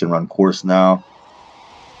animation run course now.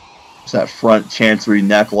 It's that front chancery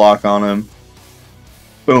neck lock on him.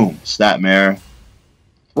 Boom, snap mirror.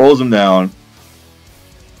 Rolls him down.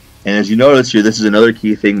 And as you notice here, this is another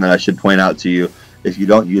key thing that I should point out to you. If you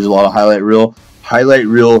don't use a lot of highlight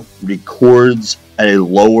reel records at a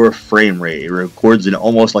lower frame rate. It records in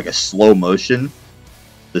almost like a slow motion.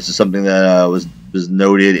 This is something that was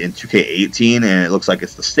noted in 2K18, and it looks like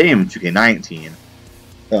it's the same in 2K19.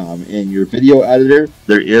 In your video editor,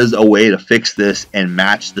 there is a way to fix this and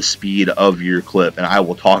match the speed of your clip, and I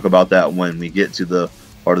will talk about that when we get to the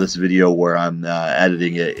part of this video where I'm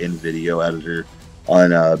editing it in video editor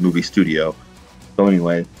on Movie Studio. So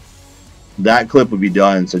anyway, that clip would be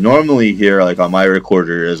done. So normally here, like on my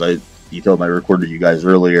recorder, as I detailed my recorder to you guys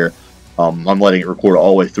earlier, I'm letting it record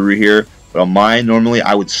all the way through here. But on mine, normally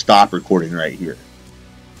I would stop recording right here.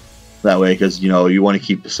 That way, because, you know, you want to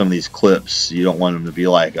keep some of these clips. You don't want them to be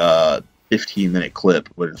like a 15-minute clip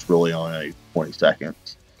when it's really only 20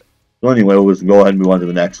 seconds. So anyway, we'll just go ahead and move on to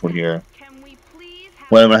the next one here.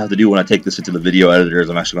 What I'm going to have to do when I take this into the video editor is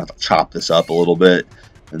I'm actually going to have to chop this up a little bit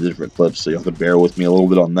into different clips, so you'll have to bear with me a little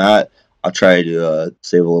bit on that. I'll try to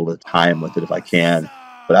save a little bit of time with it if I can.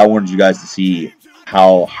 But I wanted you guys to see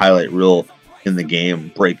how highlight reel in the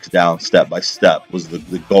game breaks down step by step was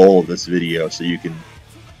the goal of this video, so you can,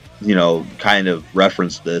 you know, kind of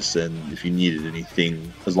reference this, and if you needed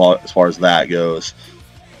anything as far as that goes.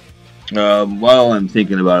 While I'm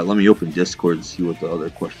thinking about it, let me open Discord and see what the other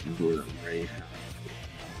questions were that Ray had.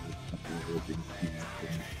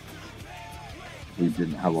 We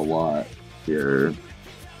didn't have a lot here.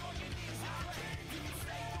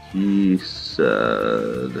 He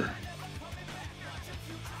said,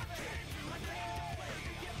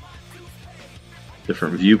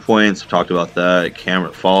 different viewpoints. We talked about that.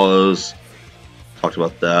 Camera follows. Talked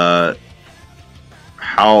about that.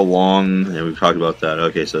 How long? And we've talked about that.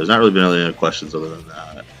 Okay, so there's not really been any other questions other than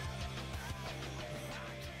that.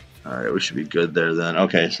 Alright, we should be good there then.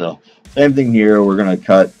 Okay, so same thing here. We're going to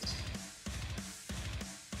cut.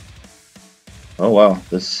 Oh wow,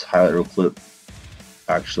 this highlight reel clip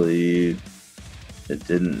actually, it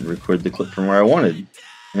didn't record the clip from where I wanted.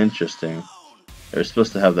 Interesting. They're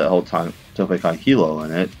supposed to have that whole time Topecon Hilo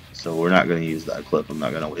in it, so we're not going to use that clip. I'm not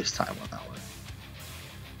going to waste time on that one.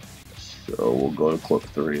 So we'll go to clip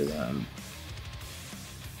 3 then.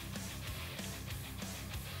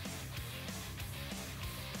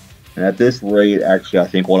 And at this rate, actually, I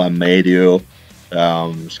think what I may do,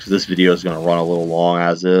 because this video is going to run a little long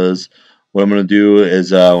as is, what I'm going to do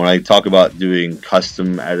is when I talk about doing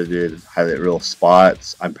custom edited highlight reel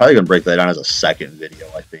spots, I'm probably going to break that down as a second video,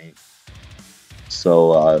 I think.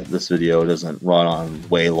 So this video doesn't run on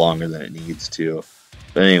way longer than it needs to.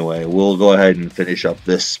 But anyway, we'll go ahead and finish up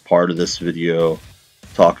this part of this video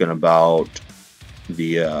talking about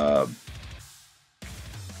the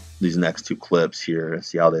these next two clips here.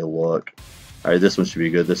 See how they look. All right, this one should be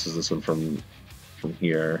good. This is this one from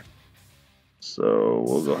here. So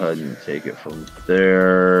we'll go ahead and take it from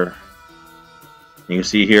there. You can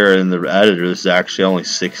see here in the editor, this is actually only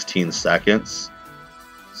 16 seconds.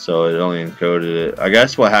 So it only encoded it. I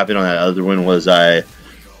guess what happened on that other one was that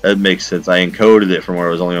makes sense. I encoded it from where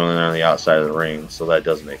it was only on the outside of the ring, so that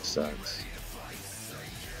does make sense.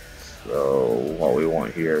 So what we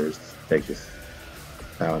want here is to take this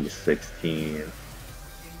down to 16.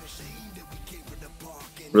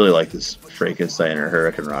 Really like this Frankenstein or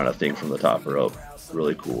Hurricane Rana thing from the top rope.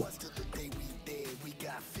 Really cool.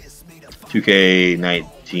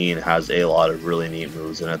 2K19 has a lot of really neat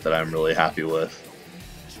moves in it that I'm really happy with.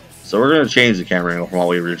 So we're going to change the camera angle from what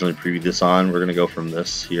we originally previewed this on. We're going to go from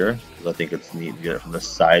this here, because I think it's neat to get it from this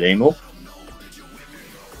side angle.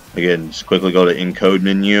 Again, just quickly go to encode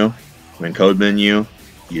menu. From encode menu,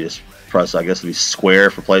 you just press, I guess it'd be square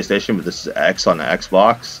for PlayStation, but this is X on the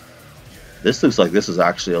Xbox. This looks like this is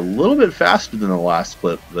actually a little bit faster than the last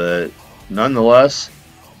clip, but nonetheless,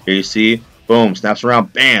 here you see, boom, snaps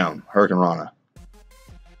around, bam, Hurricane Rana.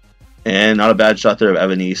 And not a bad shot there of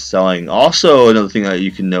Evan East selling. Also, another thing that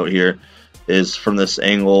you can note here is from this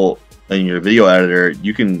angle in your video editor,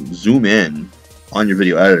 you can zoom in on your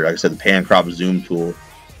video editor. Like I said, the pan crop zoom tool.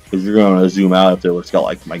 Because you're going to zoom out if it's got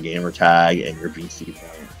like my gamer tag and your VC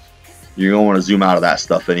points. You're going to want to zoom out of that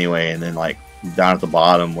stuff anyway, and then like down at the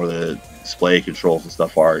bottom where the display controls and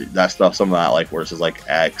stuff are, that stuff, some of that, like where it says like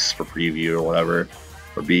X for preview or whatever,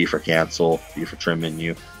 or B for cancel, B for trim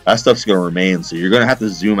menu, that stuff's going to remain. So you're going to have to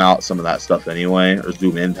zoom out some of that stuff anyway, or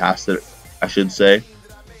zoom in past it, I should say.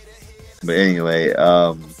 But anyway,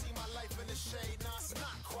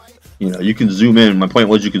 you know, you can zoom in. My point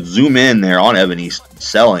was you could zoom in there on Evan East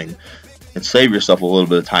selling and save yourself a little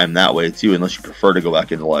bit of time that way too, unless you prefer to go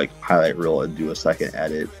back into like highlight reel and do a second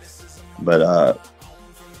edit. But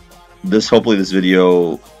hopefully this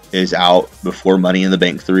video is out before Money in the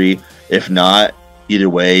Bank 3. If not, either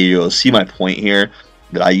way, you'll see my point here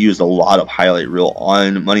that I used a lot of highlight reel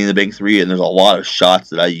on Money in the Bank 3, and there's a lot of shots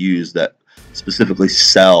that I use that specifically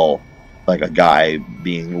sell like a guy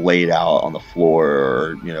being laid out on the floor,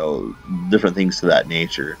 or you know, different things to that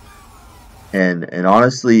nature. And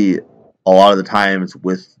honestly, a lot of the times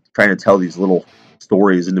with trying to tell these little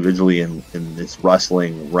stories individually in this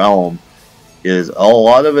wrestling realm, is a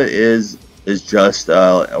lot of it is just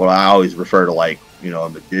what I always refer to, like, you know, a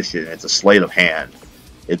magician. It's a sleight of hand.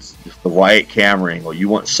 It's the right camera angle. You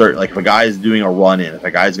want certain, like if a guy is doing a run in, if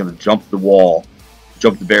a guy's going to jump the wall,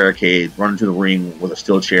 jump the barricade, run into the ring with a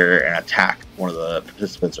steel chair and attack one of the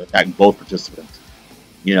participants, or attack both participants,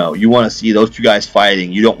 You know, you want to see those two guys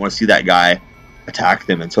fighting. You don't want to see that guy attack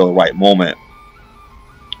them until the right moment,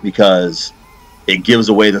 because it gives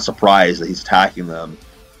away the surprise that he's attacking them.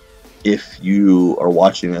 If you are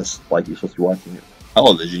watching this like you're supposed to be watching it on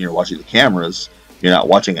television, you're watching the cameras, you're not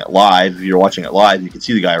watching it live. If you're watching it live, you can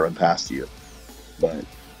see the guy run past you. But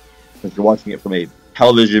if you're watching it from a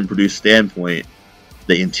television produced standpoint,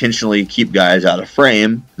 they intentionally keep guys out of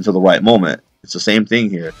frame until the right moment. It's the same thing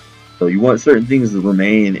here. So you want certain things to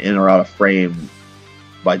remain in or out of frame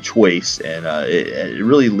by choice, and it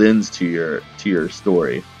really lends to your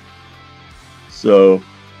story. So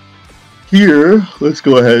here, let's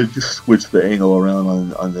go ahead and just switch the angle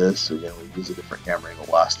around on this. So, again, we used a different camera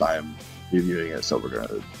angle last time reviewing it, so we're going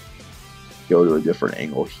to go to a different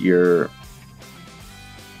angle here.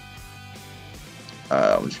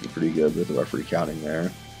 Which is pretty good with our free counting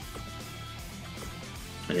there.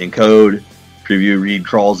 And in code, preview, Reed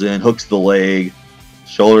crawls in, hooks the leg,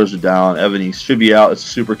 shoulders are down. Evans should be out. It's a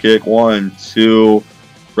super kick. 1, 2.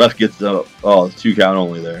 Ref gets the, oh, 2 count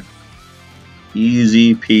only there.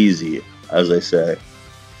 Easy peasy, as they say.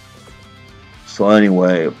 So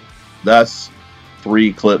anyway, that's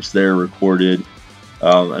 3 clips there recorded.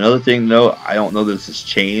 Another thing, though, I don't know that this has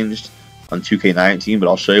changed on 2K19, but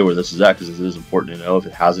I'll show you where this is at, because it is important to know if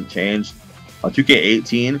it hasn't changed. On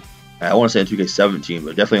 2K18, I want to say on 2K17,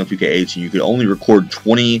 but definitely on 2K18, you could only record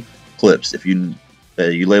 20 clips if you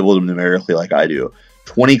label them numerically like I do.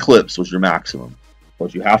 20 clips was your maximum.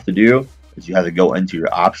 What you have to do is you have to go into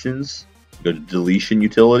your options, go to deletion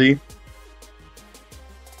utility,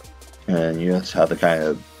 and you just have to kind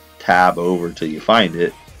of tab over till you find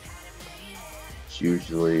it. It's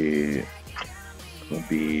usually will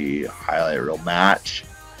be highlight reel match,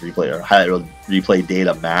 replay, or highlight reel replay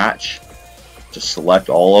data match. Just select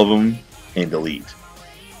all of them and delete.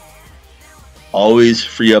 Always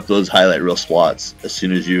free up those highlight reel slots as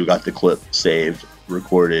soon as you got the clip saved,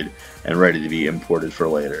 recorded, and ready to be imported for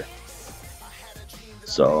later.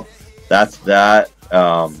 So that's that.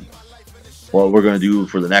 What we're going to do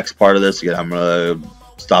for the next part of this, again, I'm going to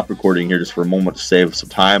stop recording here just for a moment to save some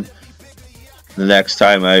time. The next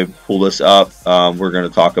time I pull this up, we're going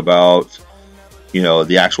to talk about, you know,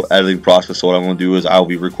 the actual editing process. So what I'm going to do is I'll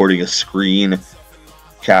be recording a screen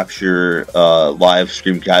capture, live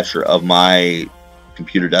screen capture of my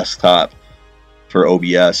computer desktop for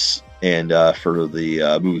OBS and for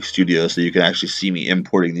the Movie Studio, so you can actually see me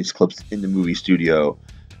importing these clips into Movie Studio,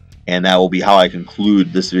 and that will be how I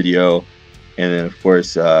conclude this video. And then, of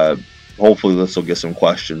course, hopefully this will get some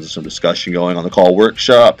questions and some discussion going on the CAW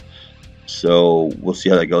workshop. So we'll see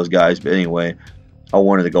how that goes, guys. But anyway, I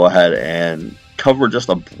wanted to go ahead and cover just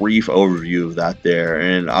a brief overview of that there,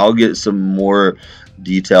 and I'll get some more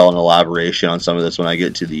detail and elaboration on some of this when I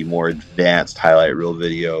get to the more advanced highlight reel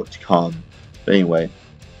video to come. But anyway,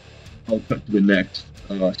 I'll cut to the next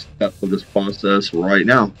step of this process right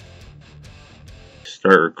now.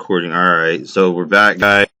 Start recording. Alright, so we're back,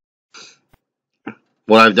 guys.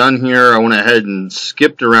 What I've done here, I went ahead and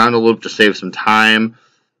skipped around a little to save some time.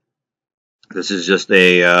 This is just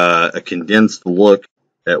a condensed look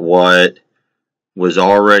at what was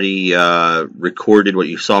already recorded, what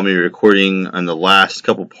you saw me recording on the last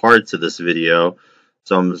couple parts of this video.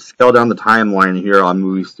 So I'm going to scale down the timeline here on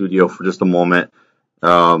Movie Studio for just a moment.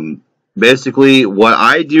 Basically, what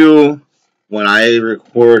I do when I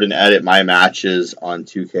record and edit my matches on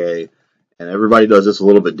 2K, and everybody does this a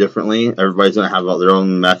little bit differently. Everybody's going to have their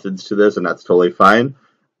own methods to this, and that's totally fine.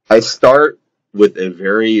 I start with a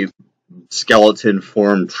very skeleton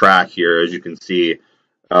form track here, as you can see.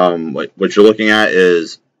 What you're looking at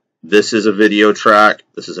is, this is a video track,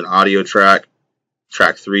 this is an audio track,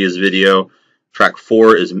 track 3 is video, track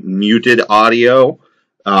 4 is muted audio.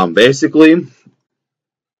 Basically,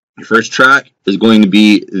 your first track is going to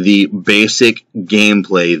be the basic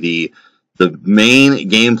gameplay, the main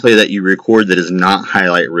gameplay that you record that is not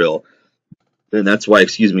highlight reel. And that's why,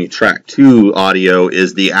 track 2 audio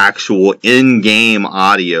is the actual in-game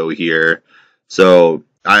audio here. So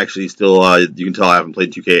I actually still, you can tell I haven't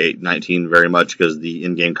played 2K19 very much because the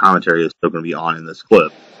in-game commentary is still going to be on in this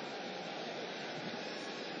clip.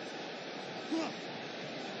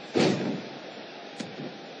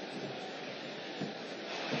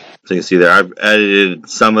 So you can see there, I've edited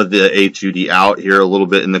some of the HUD out here a little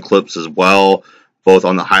bit in the clips as well, both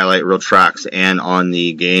on the highlight reel tracks and on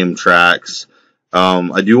the game tracks.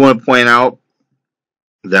 I do want to point out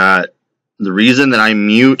that the reason that I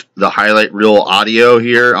mute the highlight reel audio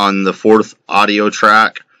here on the 4th audio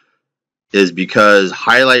track is because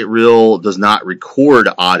highlight reel does not record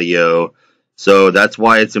audio. So that's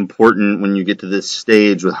why it's important when you get to this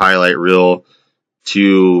stage with highlight reel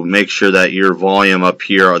to make sure that your volume up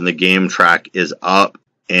here on the game track is up,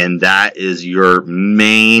 and that is your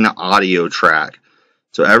main audio track.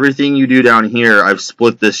 So everything you do down here, I've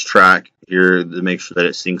split this track here to make sure that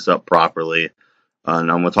it syncs up properly.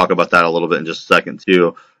 And I'm going to talk about that a little bit in just a second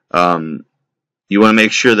too. You want to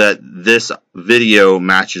make sure that this video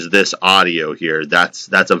matches this audio here. That's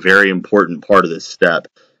a very important part of this step.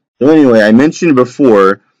 So anyway, I mentioned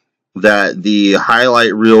before that the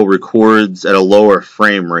highlight reel records at a lower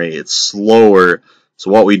frame rate. It's slower.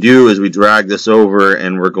 So what we do is we drag this over,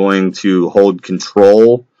 and we're going to hold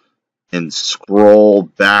control and scroll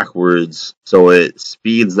backwards so it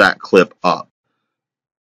speeds that clip up.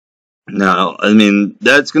 Now, I mean,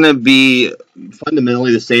 that's going to be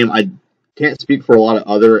fundamentally the same. I can't speak for a lot of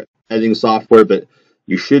other editing software, but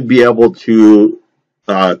you should be able to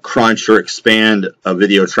crunch or expand a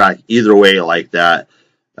video track either way like that.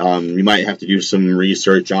 You might have to do some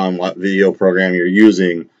research on what video program you're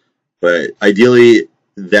using, but ideally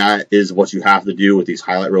that is what you have to do with these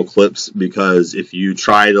highlight reel clips, because if you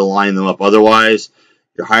try to line them up otherwise,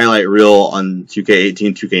 your highlight reel on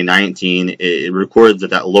 2K18, 2K19, it records at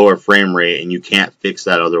that lower frame rate, and you can't fix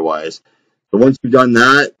that otherwise. So once you've done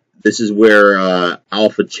that, this is where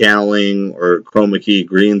alpha channeling or chroma key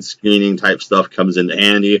green screening type stuff comes into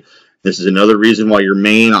handy. This is another reason why your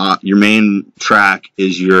main track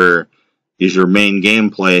is your main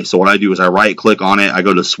gameplay. So what I do is I right click on it, I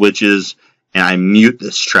go to switches, and I mute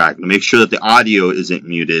this track to make sure that the audio isn't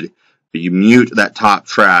muted, but you mute that top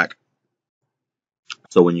track.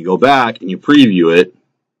 So when you go back and you preview it,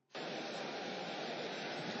 you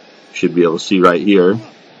should be able to see right here.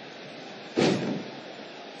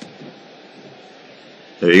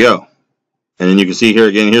 There you go. And then you can see here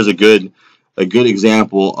again, here's a good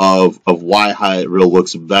example of why highlight reel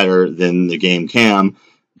looks better than the game cam,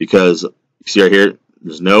 because you see right here,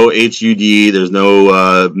 there's no HUD, there's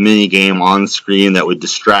no mini game on screen that would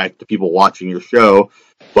distract the people watching your show.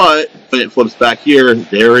 But when it flips back here,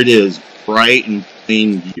 there it is, bright and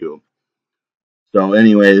clean view. So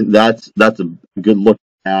anyway, that's a good look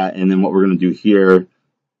at. And then what we're going to do here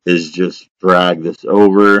is just drag this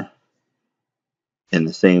over. And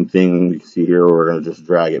the same thing you can see here, we're going to just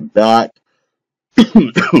drag it back.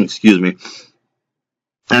 Excuse me.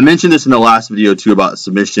 I mentioned this in the last video too about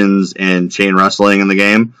submissions and chain wrestling in the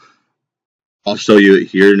game. I'll show you it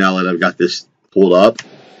here now that I've got this pulled up.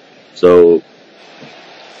 So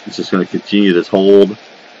it's just going to continue this hold,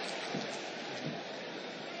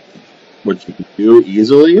 which you can do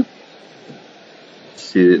easily.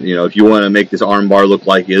 See, you know, if you want to make this arm bar look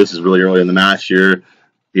like, yeah, this is really early in the match here,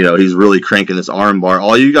 you know, he's really cranking this arm bar.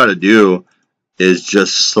 All you got to do is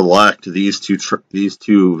just select these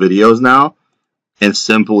two videos now and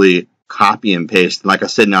simply copy and paste. Like I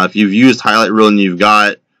said, now if you've used highlight reel and you've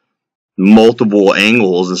got multiple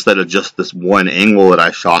angles instead of just this one angle that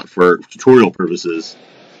I shot for tutorial purposes,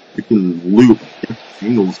 you can loop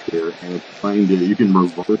angles here and find it. You can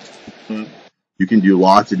reverse it. You can do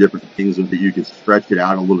lots of different things with it. You can stretch it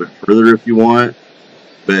out a little bit further if you want.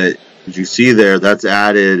 But as you see there, that's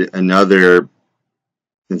added another,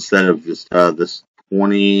 instead of just this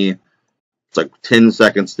 20, it's like 10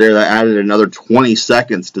 seconds there, that added another 20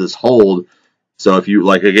 seconds to this hold. So if you,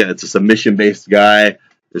 like, again, it's a submission-based guy,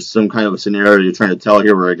 there's some kind of a scenario you're trying to tell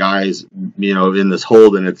here where a guy's, you know, in this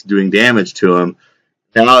hold and it's doing damage to him.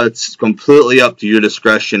 Now it's completely up to your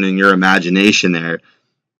discretion and your imagination there.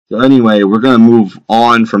 So anyway, we're going to move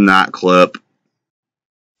on from that clip.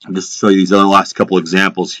 I'll just show you these other last couple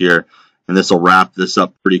examples here, and this will wrap this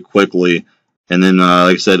up pretty quickly. And then,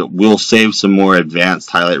 like I said, we'll save some more advanced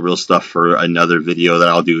highlight reel stuff for another video that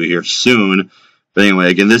I'll do here soon. But anyway,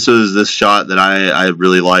 again, this was this shot that I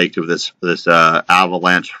really liked of this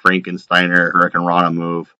avalanche Frankensteiner Hurricane Rana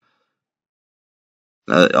move.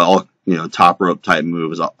 All, you know, top rope type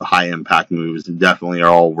moves, high impact moves, definitely are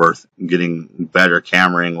all worth getting better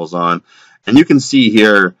camera angles on. And you can see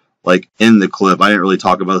here, like in the clip, I didn't really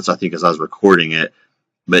talk about this, I think, as I was recording it,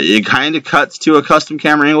 but it kind of cuts to a custom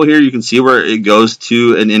camera angle here. You can see where it goes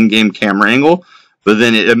to an in-game camera angle, but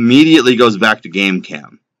then it immediately goes back to game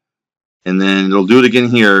cam. And then it'll do it again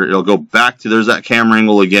here. It'll go back to, there's that camera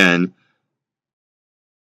angle again,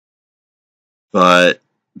 but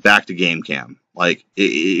back to game cam. Like,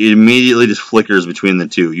 it immediately just flickers between the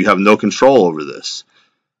two. You have no control over this.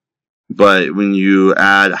 But when you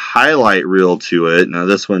add highlight reel to it, now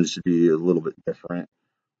this one should be a little bit different.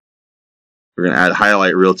 We're going to add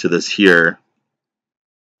highlight reel to this here.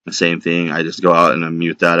 The same thing, I just go out and I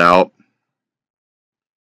mute that out.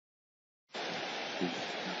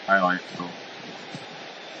 Highlight reel.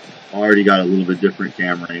 Already got a little bit different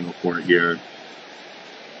camera angle for it here.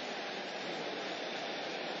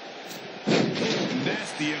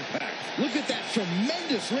 Nasty impact. Look at that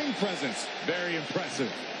tremendous ring presence. Very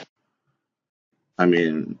impressive. I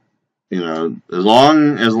mean, you know, as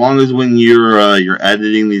long as when you're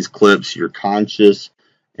editing these clips, you're conscious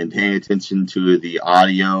and paying attention to the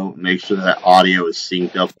audio, make sure that audio is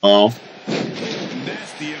synced up well.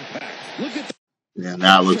 Nasty impact. Look at that. And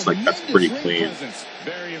that looks like that's pretty clean.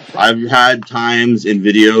 I've had times in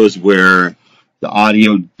videos where the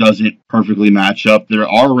audio doesn't perfectly match up. There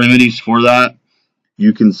are remedies for that.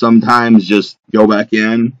 You can sometimes just go back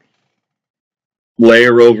in,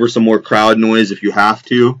 layer over some more crowd noise if you have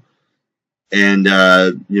to, and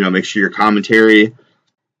you know, make sure your commentary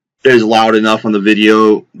is loud enough on the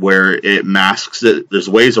video where it masks it. There's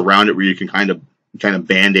ways around it where you can kind of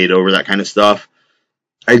band-aid over that kind of stuff.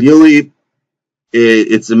 Ideally,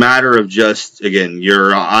 it's a matter of just, again,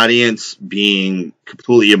 your audience being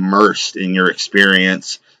completely immersed in your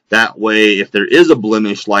experience. That way, if there is a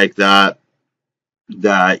blemish like that,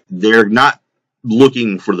 that they're not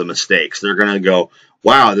looking for the mistakes. They're going to go,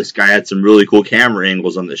 wow, this guy had some really cool camera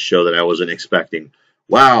angles on this show that I wasn't expecting.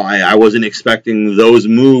 Wow, I wasn't expecting those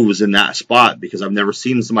moves in that spot because I've never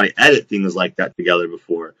seen somebody edit things like that together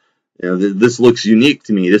before. You know, this looks unique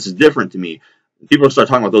to me. This is different to me. People start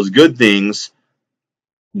talking about those good things.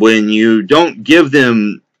 When you don't give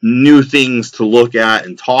them new things to look at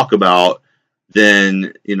and talk about,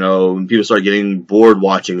 then, you know, when people start getting bored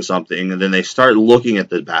watching something, and then they start looking at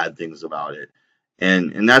the bad things about it.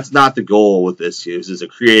 And that's not the goal with this. This is a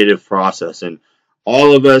creative process. And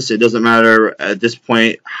all of us, it doesn't matter at this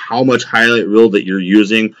point how much highlight reel that you're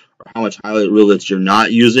using or how much highlight reel that you're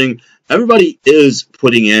not using. Everybody is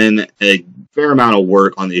putting in a fair amount of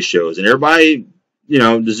work on these shows. And everybody, you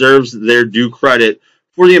know, deserves their due credit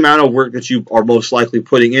for the amount of work that you are most likely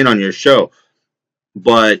putting in on your show.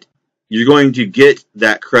 But you're going to get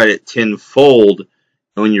that credit tenfold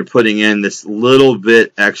when you're putting in this little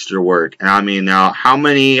bit extra work. And I mean, now, how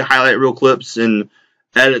many highlight reel clips and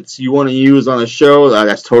edits you want to use on a show,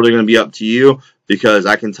 that's totally going to be up to you, because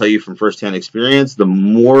I can tell you from firsthand experience, the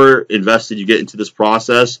more invested you get into this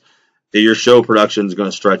process, your show production is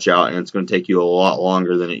going to stretch out, and it's going to take you a lot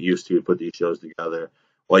longer than it used to put these shows together.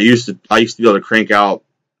 Well, I used to be able to crank out,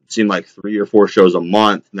 it seemed like 3 or 4 shows a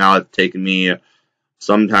month. Now it's taken me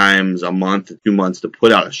sometimes a month to 2 months to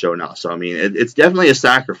put out a show now. So, I mean, it's definitely a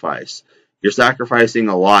sacrifice. You're sacrificing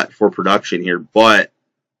a lot for production here, but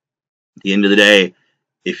at the end of the day,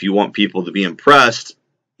 if you want people to be impressed,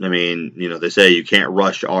 I mean, you know, they say you can't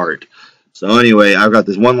rush art. So anyway, I've got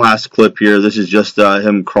this one last clip here. This is just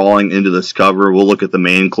him crawling into this cover. We'll look at the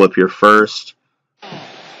main clip here first.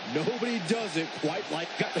 Nobody does it quite like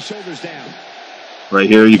got the shoulders down. Right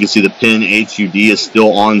here, you can see the pin HUD is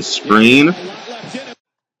still on screen.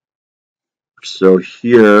 So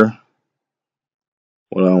here,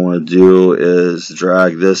 what I want to do is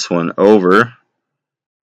drag this one over.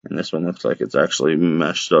 And this one looks like it's actually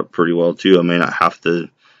meshed up pretty well too. I may not have to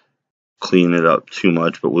clean it up too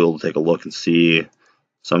much, but we'll take a look and see.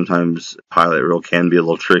 Sometimes highlight reel can be a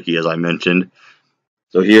little tricky, as I mentioned.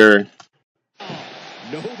 So here,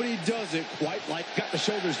 nobody does it quite like got the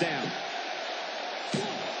shoulders down.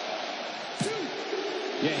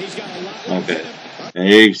 Yeah, he's got a lot. Okay. And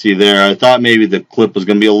you can see there, I thought maybe the clip was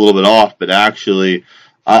going to be a little bit off, but actually,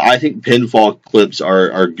 I think pinfall clips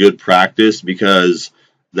are good practice, because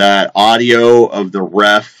that audio of the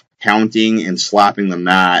ref counting and slapping the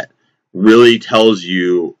mat really tells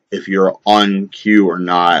you if you're on cue or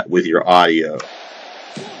not with your audio.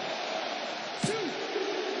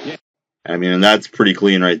 I mean, and that's pretty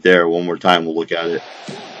clean right there. One more time, we'll look at it.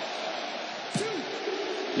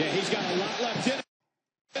 Yeah, he's got a lot left in it.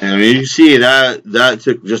 And I mean, you see that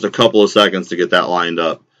took just a couple of seconds to get that lined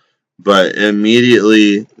up. But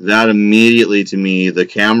immediately to me, the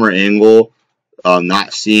camera angle,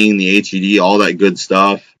 not seeing the HUD, all that good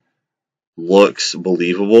stuff, looks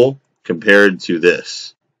believable compared to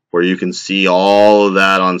this, where you can see all of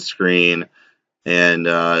that on screen. And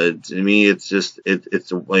to me, it's just it's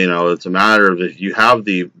you know, it's a matter of, if you have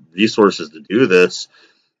the resources to do this.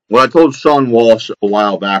 What I told Sean Walsh a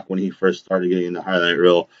while back when he first started getting into highlight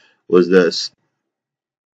reel was this: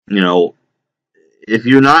 you know, if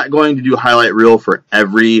you're not going to do highlight reel for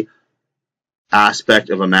every aspect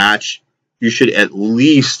of a match, you should at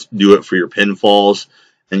least do it for your pinfalls,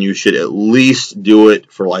 and you should at least do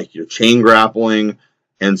it for like your chain grappling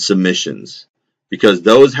and submissions, because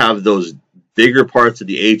those have those bigger parts of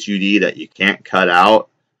the HUD that you can't cut out.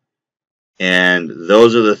 And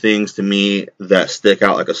those are the things to me that stick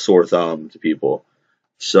out like a sore thumb to people.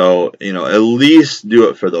 So, you know, at least do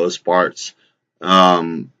it for those parts.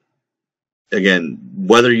 again,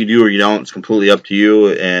 whether you do or you don't, it's completely up to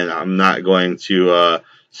you, and I'm not going to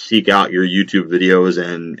seek out your YouTube videos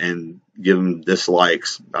and give them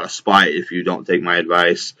dislikes out of spite if you don't take my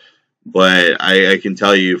advice. But I can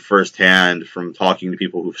tell you firsthand from talking to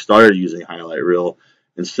people who've started using highlight reel,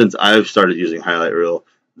 and since I've started using highlight reel,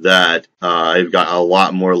 that I've got a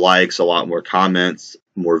lot more likes, a lot more comments,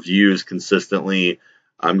 more views consistently.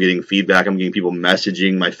 I'm getting feedback. I'm getting people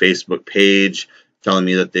messaging my Facebook page, telling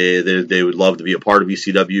me that they would love to be a part of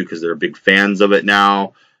ECW because they're big fans of it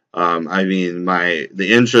now. I mean,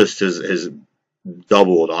 the interest has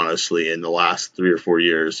doubled, honestly, in the last 3 or 4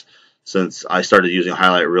 years since I started using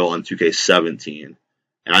highlight reel on 2K17.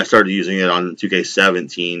 And I started using it on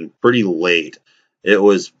 2K17 pretty late. It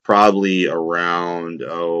was probably around,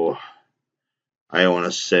 I want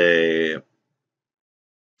to say,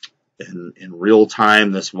 in real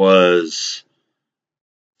time, this was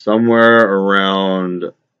somewhere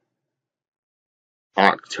around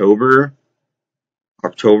October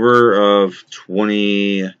of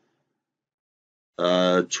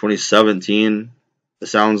 2017, it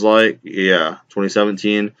sounds like. Yeah,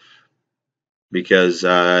 2017. Because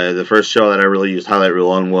the first show that I really used highlight reel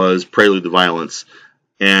on was Prelude to Violence.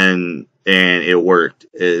 And it worked.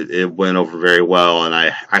 It went over very well, and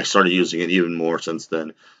I started using it even more since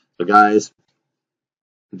then. So guys,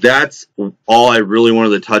 that's all I really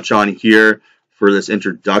wanted to touch on here for this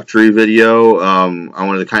introductory video. I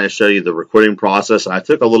wanted to kind of show you the recording process. I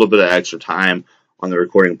took a little bit of extra time on the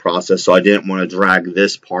recording process, so I didn't want to drag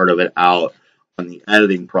this part of it out on the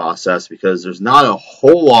editing process because there's not a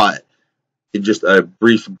whole lot in just a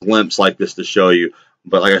brief glimpse like this to show you.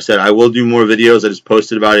 But like I said, I will do more videos. I just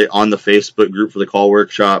posted about it on the Facebook group for the CAW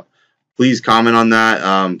workshop. Please comment on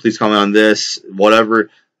that. Please comment on this, whatever.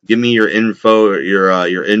 Give me your info,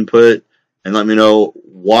 your input, and let me know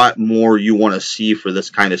what more you want to see for this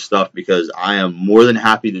kind of stuff, because I am more than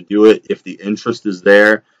happy to do it if the interest is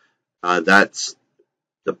there. That's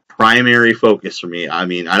the primary focus for me. I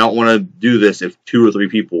mean, I don't want to do this if 2 or 3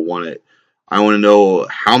 people want it. I want to know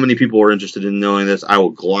how many people are interested in knowing this. I will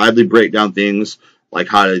gladly break down things like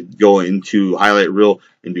how to go into highlight reel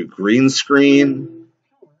and do green screen.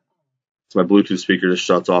 It's my Bluetooth speaker just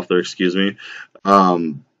shuts off there, excuse me.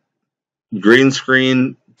 Green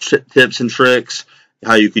screen tips and tricks,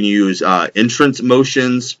 how you can use entrance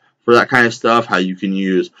motions for that kind of stuff, how you can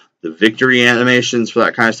use the victory animations for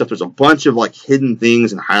that kind of stuff. There's a bunch of like hidden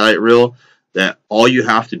things in highlight reel that all you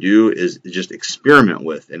have to do is just experiment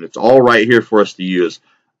with, and it's all right here for us to use.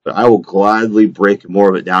 But I will gladly break more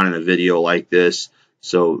of it down in a video like this.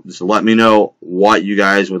 So just let me know what you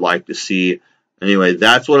guys would like to see. Anyway,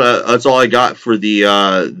 that's all I got for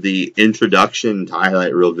the introduction to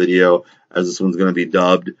highlight reel video, as this one's going to be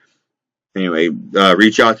dubbed. Anyway,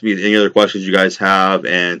 reach out to me with any other questions you guys have,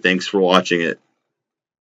 and thanks for watching it.